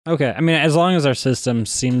 Okay, I mean, as long as our system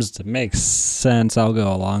seems to make sense, I'll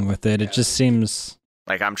go along with it. It just seems...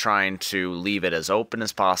 I'm trying to leave it as open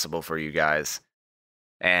as possible for you guys,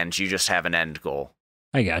 and you just have an end goal.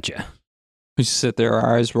 I gotcha. We just sit there,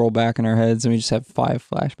 our eyes roll back in our heads, and we just have 5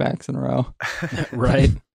 flashbacks in a row. Right?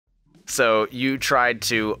 So you tried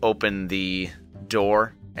to open the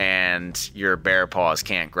door, and your bear paws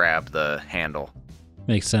can't grab the handle.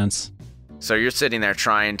 Makes sense. So you're sitting there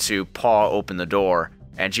trying to paw open the door,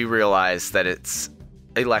 and you realize that it's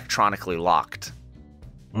electronically locked.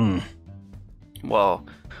 Well,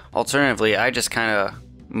 alternatively, I just kind of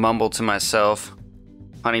mumble to myself,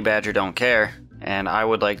 Honey Badger don't care, and I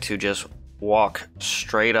would like to just walk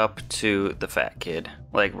straight up to the fat kid,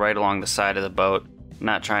 like right along the side of the boat,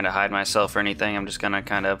 not trying to hide myself or anything. I'm just going to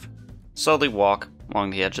kind of slowly walk along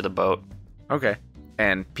the edge of the boat. Okay.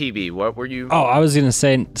 And PB, what were you? Oh, I was going to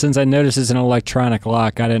say, since I noticed it's an electronic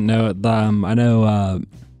lock, I didn't know it. I know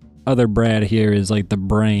other Brad here is like the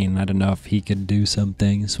brain. I don't know if he could do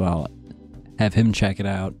something, so I'll have him check it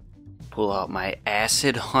out. Pull out my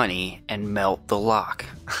acid honey and melt the lock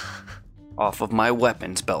off of my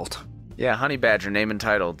weapons belt. Yeah, Honey Badger, name and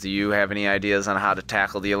title. Do you have any ideas on how to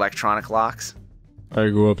tackle the electronic locks? I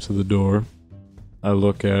go up to the door. I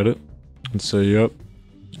look at it and say, "Yep,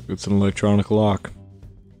 it's an electronic lock."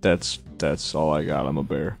 That's all I got. I'm a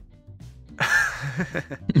bear.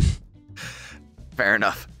 Fair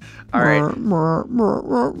enough. All right.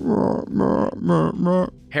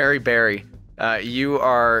 Harry Barry, you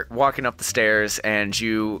are walking up the stairs and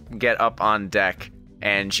you get up on deck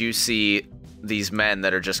and you see these men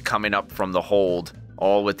that are just coming up from the hold,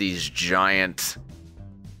 all with these giant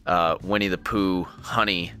Winnie the Pooh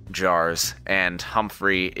honey jars, and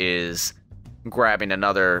Humphrey is grabbing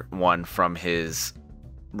another one from his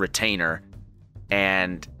retainer,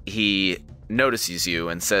 and he notices you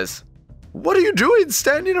and says, "What are you doing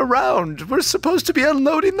standing around? We're supposed to be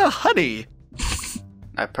unloading the honey."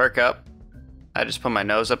 I perk up. I just put my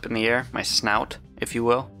nose up in the air, my snout, if you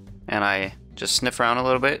will, and I just sniff around a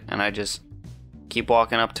little bit, and I just keep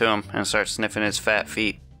walking up to him and start sniffing his fat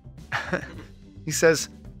feet. He says,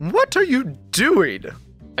 "What are you doing?"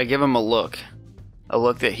 I give him a look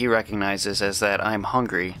that he recognizes as that I'm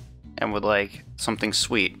hungry and would like something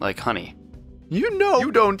sweet, like honey. You know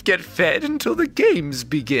you don't get fed until the games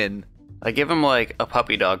begin. I give him like a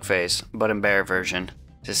puppy dog face, but in bear version,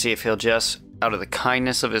 to see if he'll just, out of the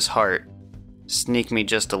kindness of his heart, sneak me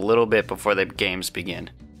just a little bit before the games begin.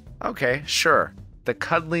 Okay, sure. The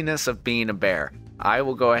cuddliness of being a bear. I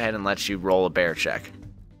will go ahead and let you roll a bear check.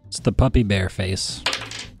 It's the puppy bear face.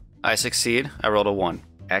 I succeed. I rolled a 1.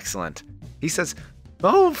 Excellent. He says,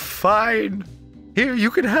 "Oh, fine. Here,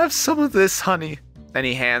 you can have some of this honey." And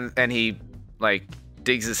he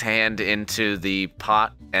digs his hand into the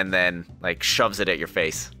pot and then shoves it at your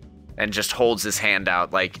face and just holds his hand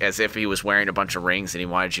out as if he was wearing a bunch of rings and he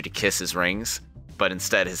wanted you to kiss his rings, but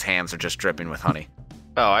instead his hands are just dripping with honey.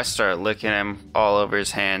 Oh, I start licking him all over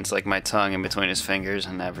his hands, like my tongue in between his fingers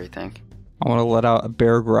and everything. I want to let out a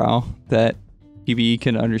bear growl that PB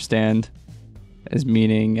can understand as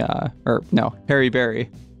meaning, Harry Berry.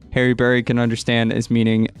 Harry Berry can understand as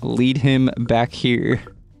meaning, lead him back here.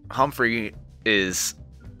 Humphrey is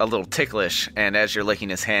a little ticklish, and as you're licking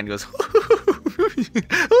his hand, goes,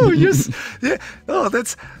 "Oh, yes, yeah, oh,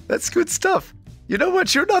 that's good stuff. You know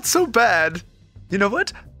what? You're not so bad. You know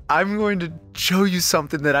what? I'm going to show you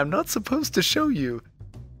something that I'm not supposed to show you.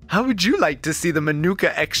 How would you like to see the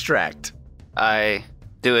Manuka extract?" I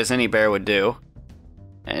do as any bear would do,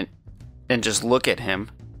 and just look at him,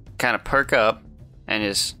 kind of perk up, and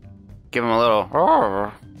just give him a little.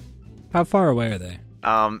 Roar. How far away are they?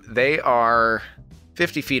 They are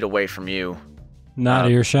 50 feet away from you.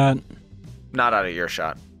 Not earshot? Not out of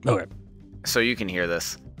earshot. Okay. So you can hear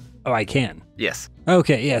this. Oh, I can. Yes.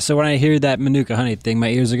 Okay, yeah, so when I hear that Manuka honey thing, my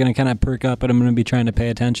ears are going to kind of perk up and I'm going to be trying to pay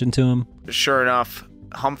attention to him. Sure enough,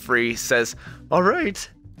 Humphrey says, "All right,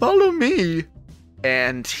 follow me."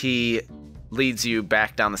 And he leads you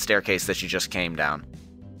back down the staircase that you just came down.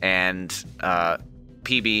 And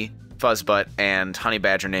PB, Fuzzbutt, and Honey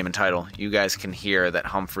Badger, name and title, you guys can hear that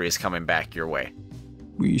Humphrey is coming back your way.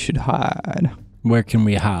 We should hide. Where can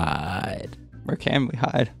we hide? Where can we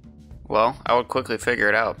hide? Well, I would quickly figure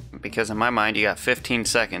it out, because in my mind, you got 15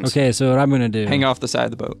 seconds. Okay, so what I'm going to do... Hang off the side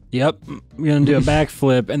of the boat. Yep. I'm going to do a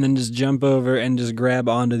backflip and then just jump over and just grab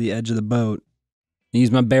onto the edge of the boat.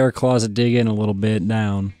 Use my bear claws to dig in a little bit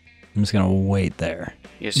down. I'm just going to wait there.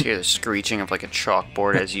 You just hear the screeching of like a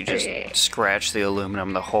chalkboard as you just scratch the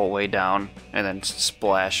aluminum the whole way down and then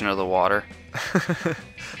splash into the water.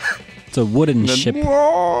 It's a wooden ship.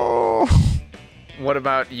 Whoa! What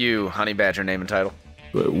about you, Honey Badger, name and title?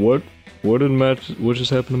 Wait, what? What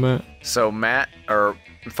just happened to Matt? So Matt, or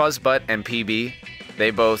Fuzzbutt and PB,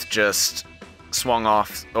 they both just swung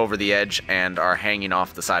off over the edge and are hanging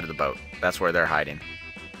off the side of the boat. That's where they're hiding.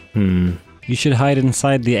 You should hide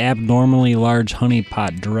inside the abnormally large honey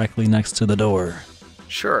pot directly next to the door.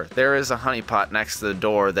 Sure, there is a honey pot next to the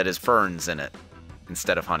door that has ferns in it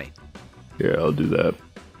instead of honey. Yeah, I'll do that.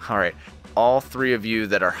 All right, all three of you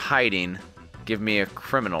that are hiding, give me a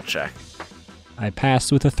criminal check. I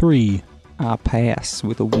passed with a 3. I pass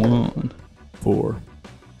with a 1. 4.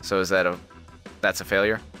 So that's a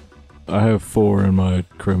failure? I have 4 in my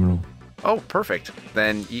criminal. Oh, perfect.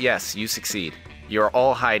 Then yes, you succeed. You're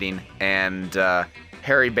all hiding, and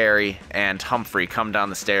Harry Berry and Humphrey come down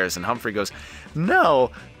the stairs, and Humphrey goes,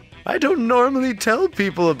 "No, I don't normally tell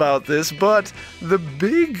people about this, but the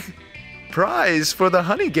big prize for the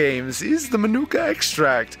honey games is the Manuka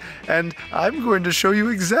extract, and I'm going to show you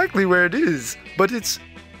exactly where it is, but it's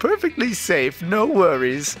perfectly safe, no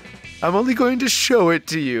worries. I'm only going to show it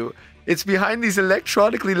to you. It's behind these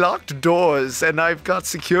electronically locked doors, and I've got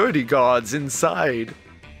security guards inside."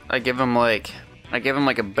 I give him like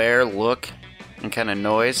a bear look and kind of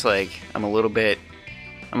noise. Like I'm a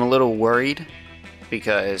little worried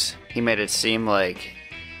because he made it seem like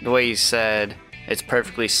the way he said it's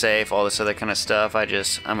perfectly safe, all this other kind of stuff.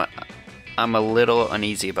 I'm a little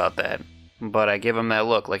uneasy about that, but I give him that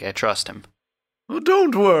look like I trust him. Well,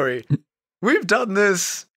 don't worry. We've done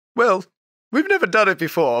this. Well, we've never done it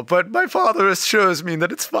before, but my father assures me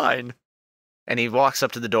that it's fine. And he walks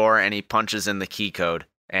up to the door and he punches in the key code,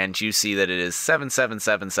 and you see that it is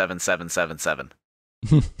 7777777.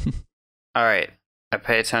 All right, I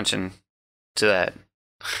pay attention to that.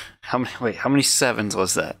 How many sevens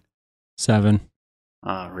was that? 7.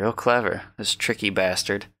 Oh, real clever, this tricky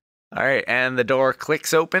bastard. All right, and the door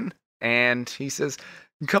clicks open, and he says,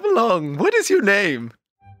 "Come along, what is your name?"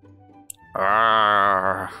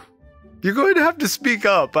 You're going to have to speak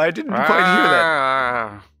up. I didn't quite hear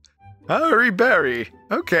that. Harry Berry.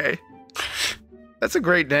 Okay. That's a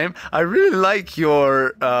great name. I really like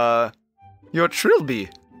your trilby.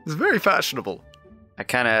 It's very fashionable. I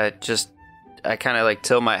kind of like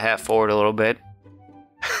tilt my hat forward a little bit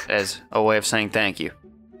as a way of saying thank you.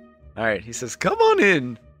 All right, he says, "Come on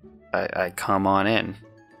in." I come on in.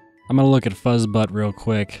 I'm going to look at Fuzzbutt real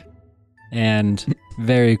quick and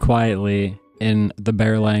very quietly, in the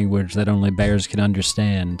bear language that only bears can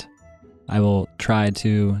understand, I will try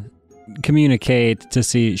to communicate to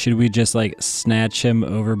see, should we just like snatch him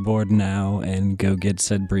overboard now and go get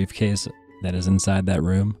said briefcase that is inside that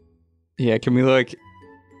room? Yeah, can we like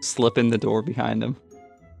slip in the door behind him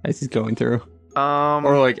as he's going through?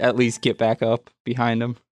 Or like at least get back up behind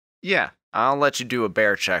him? Yeah, I'll let you do a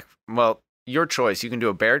bear check. Well, your choice. You can do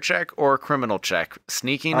a bear check or a criminal check,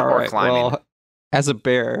 sneaking All or right, climbing. well, as a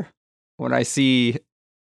bear, when I see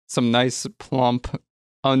some nice, plump,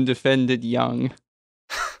 undefended young,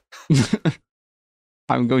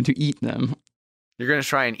 I'm going to eat them. You're going to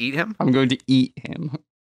try and eat him? I'm going to eat him.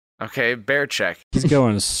 Okay, bear check. He's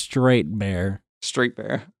going straight bear. Straight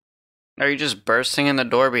bear. Are you just bursting in the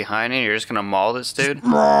door behind you? You're just gonna maul this dude?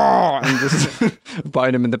 And just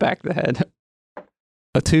bite him in the back of the head.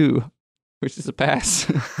 A 2, which is a pass.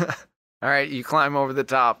 All right, you climb over the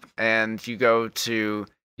top, and you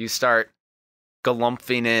start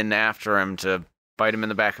galumphing in after him to bite him in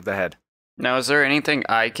the back of the head. Now, is there anything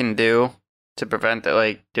I can do to prevent that?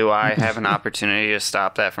 Like, do I have an opportunity to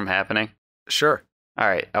stop that from happening? Sure. All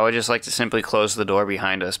right, I would just like to simply close the door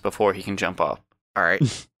behind us before he can jump off. All right.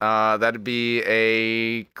 That'd be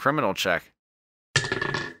a criminal check.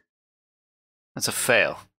 That's a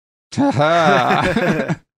fail.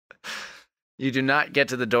 You do not get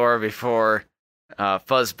to the door before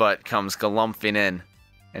Fuzzbutt comes galumphing in,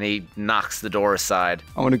 and he knocks the door aside.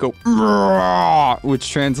 I want to go, which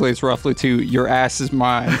translates roughly to, "Your ass is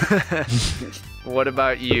mine." What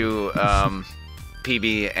about you,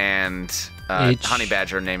 PB and H. Honey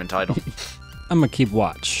Badger, name and title? I'm going to keep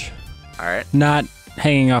watch. All right. Not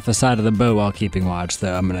hanging off the side of the boat while keeping watch,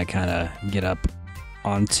 though. I'm going to kind of get up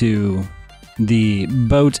onto the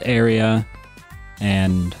boat area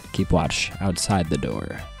and keep watch outside the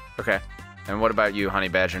door. Okay. And what about you, Honey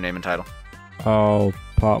Badger, name and title? I'll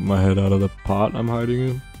pop my head out of the pot I'm hiding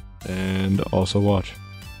in and also watch.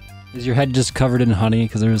 Is your head just covered in honey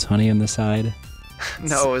because there was honey on the side?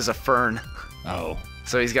 No, it was a fern. Oh.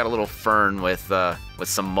 So he's got a little fern with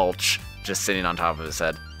some mulch just sitting on top of his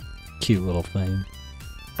head. Cute little thing.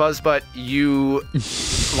 Fuzzbutt, you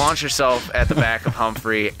launch yourself at the back of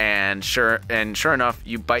Humphrey, and sure enough,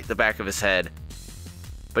 you bite the back of his head,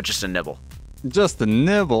 but just a nibble. Just a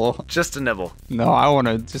nibble. Just a nibble. No, I want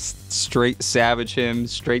to just straight savage him,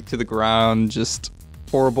 straight to the ground, just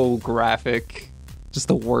horrible, graphic, just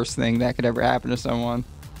the worst thing that could ever happen to someone.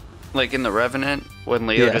 Like in The Revenant, when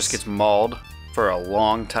Leo Yes. just gets mauled for a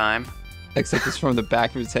long time. Except it's from the back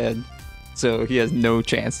of his head, so he has no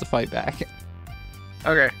chance to fight back.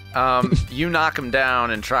 Okay. You knock him down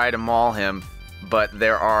and try to maul him, but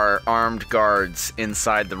there are armed guards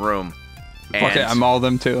inside the room. Okay, I'm all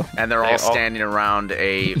them too. And they're all standing around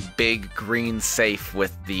a big green safe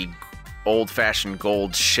with the old-fashioned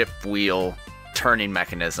gold ship wheel turning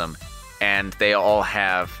mechanism, and they all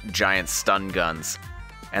have giant stun guns.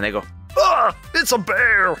 And they go, "Ah, it's a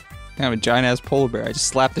bear!" I have a giant ass polar bear. I just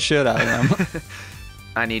slapped the shit out of them.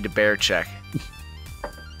 I need a bear check.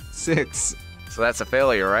 6. So that's a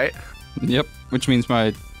failure, right? Yep. Which means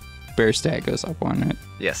my bear stat goes up one, right?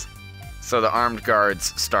 Yes. So the armed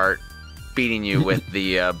guards start beating you with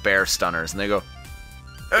the bear stunners, and they go,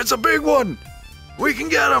 "It's a big one! We can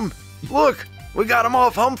get him! Look, we got him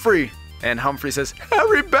off Humphrey!" And Humphrey says,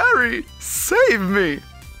 "Harry Barry, save me!"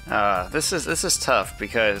 This is tough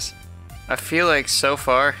because I feel like so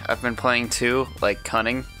far I've been playing too like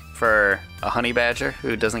cunning for a honey badger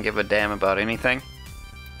who doesn't give a damn about anything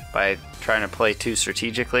by trying to play too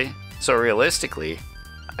strategically. So realistically,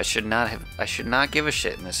 I should not give a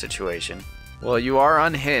shit in this situation. Well, you are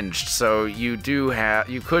unhinged, so you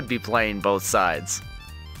could be playing both sides.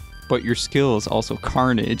 But your skill is also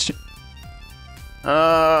carnage.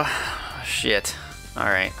 Shit. All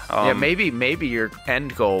right. Yeah, maybe your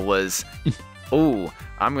end goal was, ooh,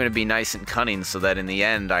 I'm gonna be nice and cunning so that in the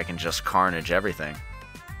end I can just carnage everything.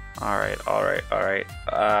 All right.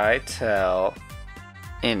 I tell,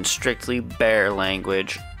 in strictly bear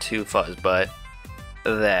language, to Fuzzbutt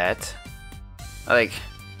that, like,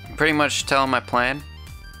 pretty much tell him my plan,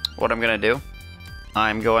 what I'm gonna do.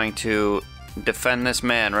 I'm going to defend this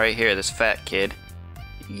man right here, this fat kid.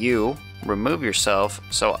 You remove yourself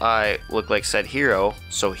so I look like said hero,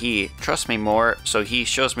 so he trusts me more, so he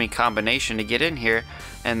shows me combination to get in here,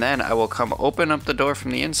 and then I will come open up the door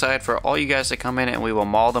from the inside for all you guys to come in, and we will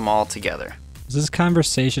maul them all together. Is this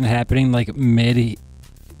conversation happening like mid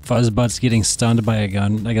Fuzzbutt's getting stunned by a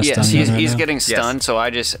gun? Like a yes, stun gun right he's now? getting stunned, so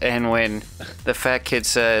and when the fat kid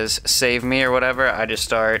says save me or whatever, I just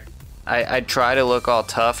start, I try to look all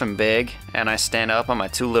tough and big, and I stand up on my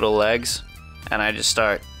 2 little legs, and I just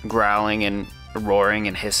start growling and roaring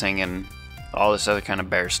and hissing and all this other kind of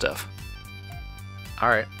bear stuff.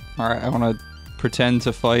 Alright. Alright, I want to pretend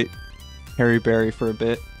to fight Harry Barry for a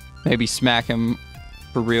bit. Maybe smack him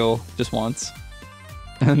for real just once.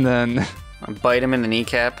 And then I bite him in the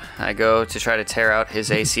kneecap. I go to try to tear out his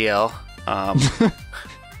ACL.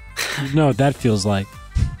 You know what that feels like.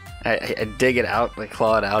 I dig it out, like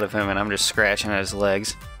claw it out of him, and I'm just scratching at his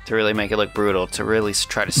legs to really make it look brutal, to really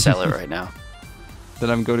try to sell it right now. then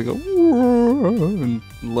I'm going to go and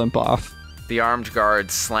limp off. The armed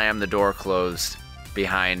guards slam the door closed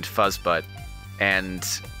behind Fuzzbutt, and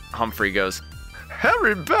Humphrey goes,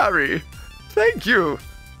 "Harry Barry, thank you."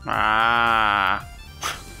 Ah.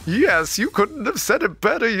 Yes, you couldn't have said it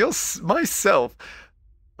better myself.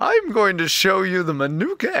 I'm going to show you the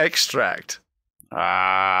Manuka extract.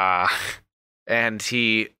 Ah. And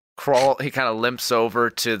he kind of limps over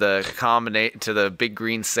to the big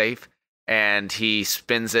green safe, and he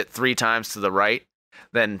spins it 3 times to the right,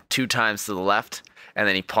 then 2 times to the left, and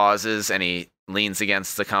then he pauses and he leans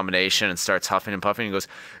against the combination and starts huffing and puffing and goes,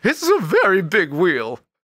 "It's a very big wheel."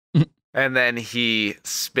 And then he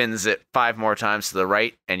spins it 5 more times to the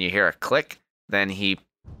right, and you hear a click. Then he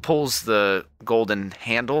pulls the golden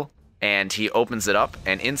handle, and he opens it up,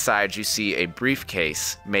 and inside you see a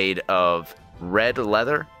briefcase made of red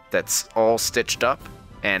leather that's all stitched up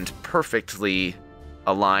and perfectly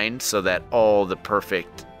aligned so that all the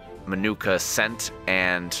perfect Manuka scent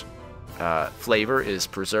and flavor is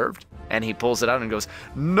preserved. And he pulls it out and goes,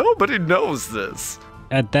 "Nobody knows this."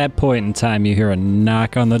 At that point in time, you hear a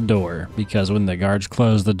knock on the door, because when the guards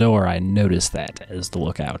close the door, I noticed that as the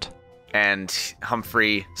lookout. And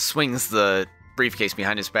Humphrey swings the briefcase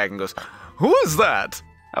behind his back and goes, "Who is that?"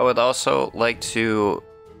 I would also like to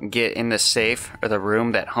get in the safe or the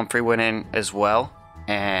room that Humphrey went in as well.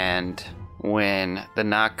 And when the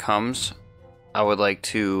knock comes, I would like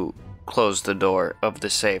to close the door of the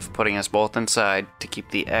safe, putting us both inside to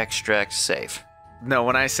keep the extract safe. No,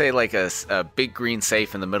 when I say like a big green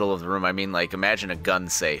safe in the middle of the room, I mean like imagine a gun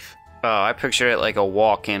safe. Oh, I pictured it like a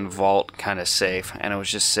walk-in vault kind of safe, and it was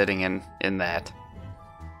just sitting in that.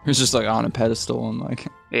 It's just like on a pedestal and like...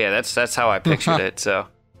 Yeah, that's how I pictured it, so...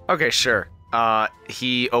 Okay, sure.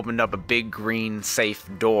 He opened up a big green safe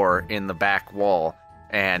door in the back wall,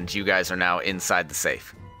 and you guys are now inside the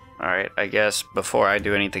safe. Alright, I guess before I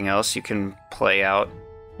do anything else, you can play out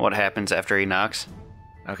what happens after he knocks.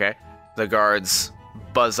 Okay. The guards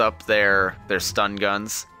buzz up their stun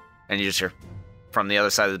guns, and you just hear, from the other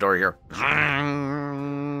side of the door, you hear...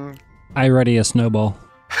 I ready a snowball.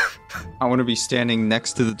 I want to be standing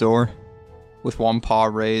next to the door with one paw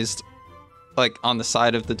raised, like on the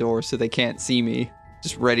side of the door so they can't see me,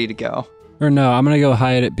 just ready to go. Or no, I'm going to go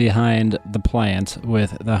hide it behind the plant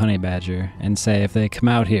with the honey badger and say if they come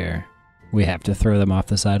out here, we have to throw them off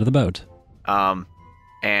the side of the boat.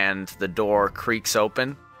 And the door creaks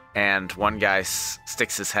open, and one guy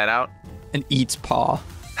sticks his head out. And eats paw.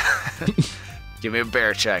 Give me a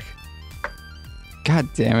bear check. God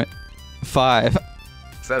damn it. 5.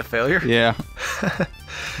 Is that a failure? Yeah.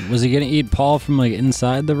 Was he gonna eat Paul from like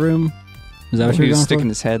inside the room? Is that what He you're was going sticking for?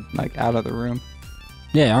 his head like out of the room.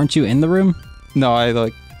 Yeah, aren't you in the room? No, I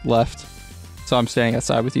like left. So I'm staying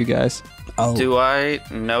outside with you guys. Oh, Do I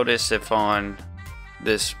notice if on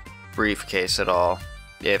this briefcase at all,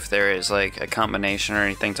 if there is like a combination or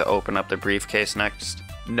anything to open up the briefcase next?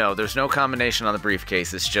 No, there's no combination on the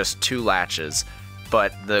briefcase. It's just 2 latches.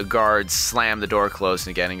 But the guards slam the door closed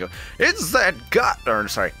again and go, it's the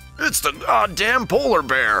goddamn polar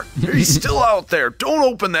bear. He's still out there. Don't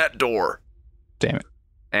open that door. Damn it.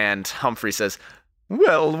 And Humphrey says,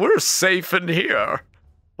 well, we're safe in here.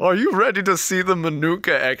 Are you ready to see the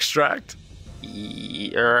Manuka extract?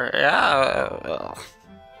 Yeah.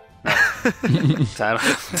 I'm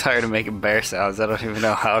tired of making bear sounds. I don't even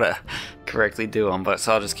know how to correctly do them, but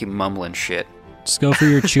so I'll just keep mumbling shit. just go for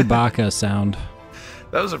your Chewbacca sound.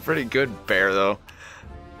 That was a pretty good bear, though.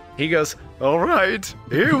 He goes, all right,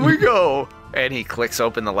 here we go. And he clicks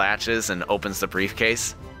open the latches and opens the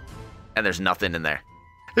briefcase. And there's nothing in there.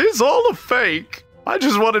 It's all a fake. I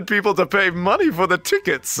just wanted people to pay money for the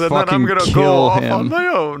tickets, and then I'm Fucking going to go kill off him. on my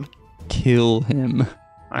own. Kill him.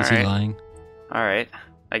 All Is he right. lying? All right.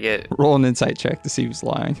 I get. Roll an insight check to see who's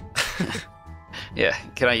lying. Yeah.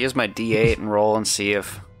 Can I use my D8 and roll and see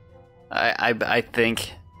if I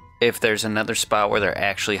think if there's another spot where they're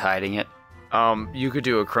actually hiding it? You could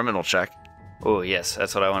do a criminal check. Oh, yes.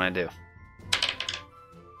 That's what I want to do.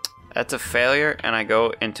 That's a failure, and I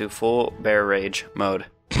go into full bear rage mode.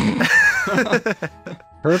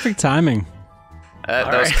 Perfect timing.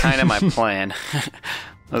 That was kind of my plan.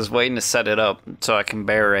 I was waiting to set it up so I can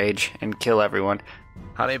bear rage and kill everyone.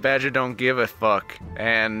 Honey Badger don't give a fuck.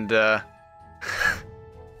 And,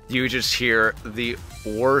 you just hear the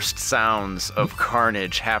worst sounds of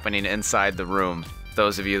carnage happening inside the room.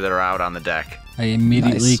 Those of you that are out on the deck. I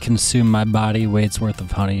immediately Nice. consume my body weight's worth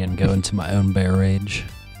of honey and go into my own bear rage.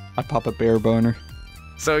 I pop a bear boner.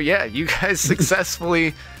 So yeah, you guys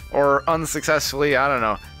successfully or unsuccessfully, I don't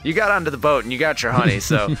know. You got onto the boat and you got your honey,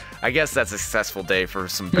 so I guess that's a successful day for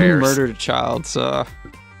some bears. Murdered a child, so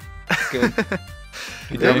good. To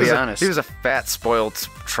Yeah, be honest, he was a fat, spoiled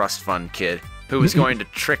trust fund kid who was going to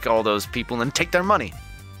trick all those people and take their money.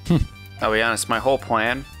 I'll be honest, my whole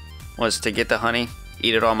plan was to get the honey,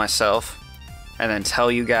 eat it all myself, and then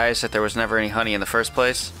tell you guys that there was never any honey in the first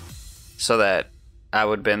place, so that I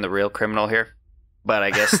would have been the real criminal here. But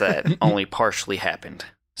I guess that only partially happened.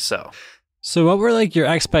 So So what were like your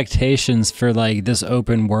expectations for like this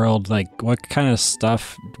open world? Like what kind of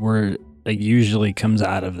stuff were like usually comes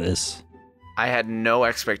out of this? I had no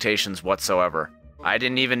expectations whatsoever. I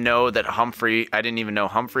didn't even know Humphrey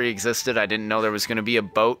existed. I didn't know there was going to be a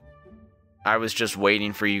boat. I was just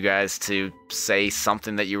waiting for you guys to say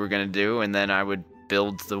something that you were going to do, and then I would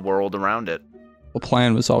build the world around it. The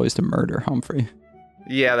plan was always to murder Humphrey.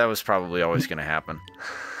 Yeah, that was probably always going to happen.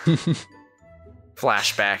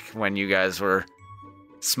 Flashback when you guys were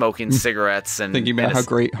smoking cigarettes and Thinking about how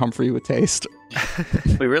great Humphrey would taste.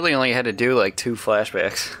 we really only had to do like 2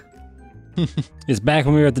 flashbacks. It's back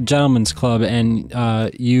when we were at the Gentleman's Club and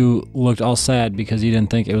you looked all sad because you didn't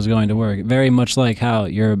think it was going to work. Very much like how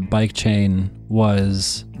your bike chain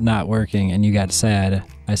was not working and you got sad.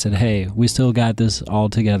 I said, hey, we still got this all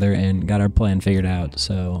together and got our plan figured out.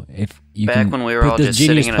 So if you Back can when we were put all this just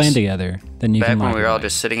genius sitting in a plan s- together, then you Back can when lock we were it all away.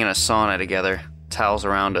 just sitting in a sauna together, towels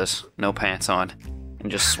around us, no pants on, and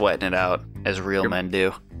just sweating it out as real men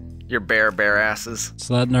do. your bare asses. Just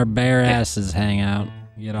letting our bare asses hang out,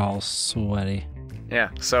 get all sweaty.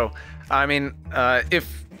 Yeah. So, I mean,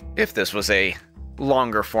 if this was a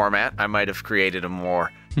longer format, I might have created a more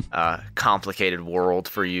complicated world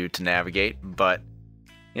for you to navigate. But,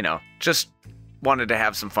 you know, just wanted to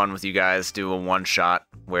have some fun with you guys. Do a one shot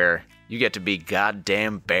where you get to be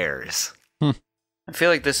goddamn bears. I feel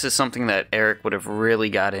like this is something that Eric would have really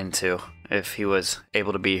got into if he was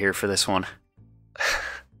able to be here for this one.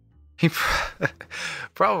 He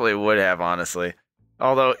probably would have, honestly.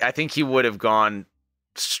 Although I think he would have gone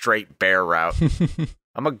straight bear route.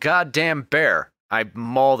 I'm a goddamn bear. I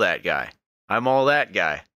maul that guy. I'm all that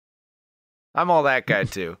guy. I'm all that guy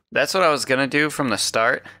too. That's what I was gonna do from the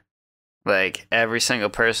start. Like every single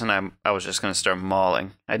person, I was just gonna start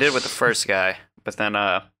mauling. I did with the first guy, but then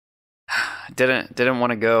didn't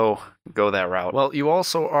want to go that route. Well, you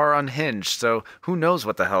also are unhinged, so who knows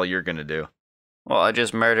what the hell you're gonna do. Well, I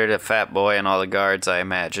just murdered a fat boy and all the guards, I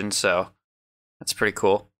imagine. So that's pretty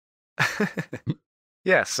cool.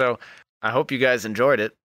 Yeah, so I hope you guys enjoyed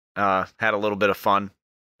it. Had a little bit of fun.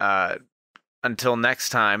 Until next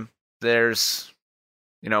time,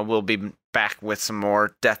 we'll be back with some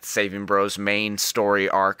more Death Saving Bros main story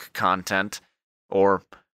arc content or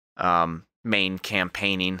main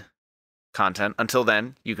campaigning content. Until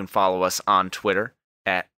then, you can follow us on Twitter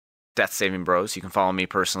at Death Saving Bros. You can follow me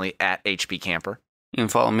personally at HP Camper. You can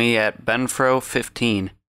follow me at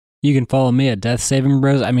Benfro15. You can follow me at Death Saving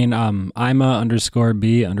Bros.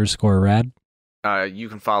 Ima_B_rad. You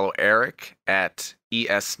can follow Eric at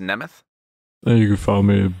ES Nemeth. And you can follow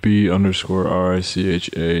me at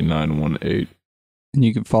B_RICHA918. And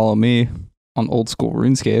you can follow me on Old School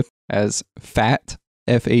RuneScape as Fat,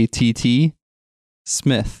 FATT,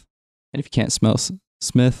 Smith. And if you can't smell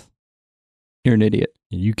Smith, you're an idiot.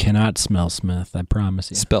 You cannot smell Smith, I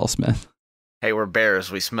promise you. Spell Smith. Hey, we're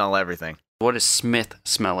bears. We smell everything. What does Smith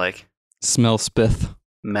smell like? Smell Spith.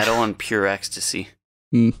 Metal and pure ecstasy.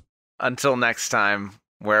 Until next time,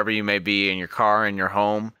 wherever you may be, in your car, in your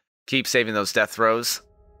home, keep saving those death throws,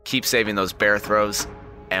 keep saving those bear throws,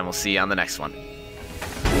 and we'll see you on the next one.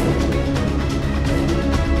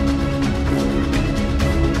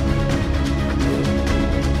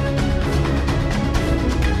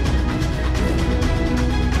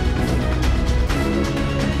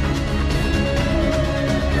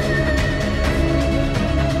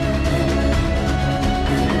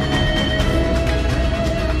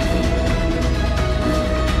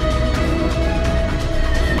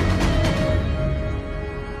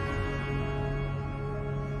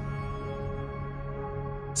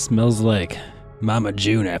 Smells like Mama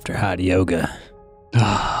June after hot yoga.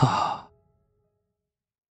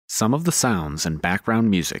 Some of the sounds and background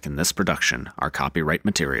music in this production are copyright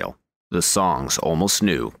material. The songs Almost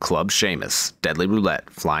New, Club Seamus, Deadly Roulette,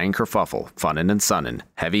 Flying Kerfuffle, Funnin' and Sunnin',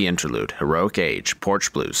 Heavy Interlude, Heroic Age,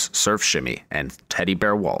 Porch Blues, Surf Shimmy, and Teddy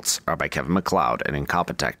Bear Waltz are by Kevin MacLeod and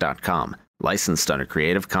Incompetech.com. Licensed under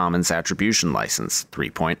Creative Commons Attribution License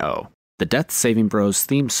 3.0. The Death Saving Bros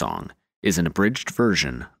theme song is an abridged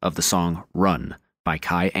version of the song Run by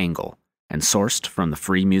Kai Angle and sourced from the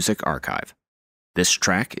Free Music Archive. This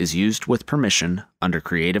track is used with permission under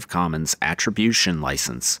Creative Commons Attribution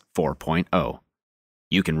License 4.0.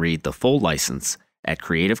 You can read the full license at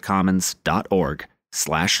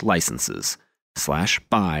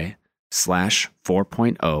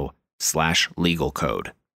creativecommons.org/licenses/by/4.0/legal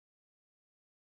code.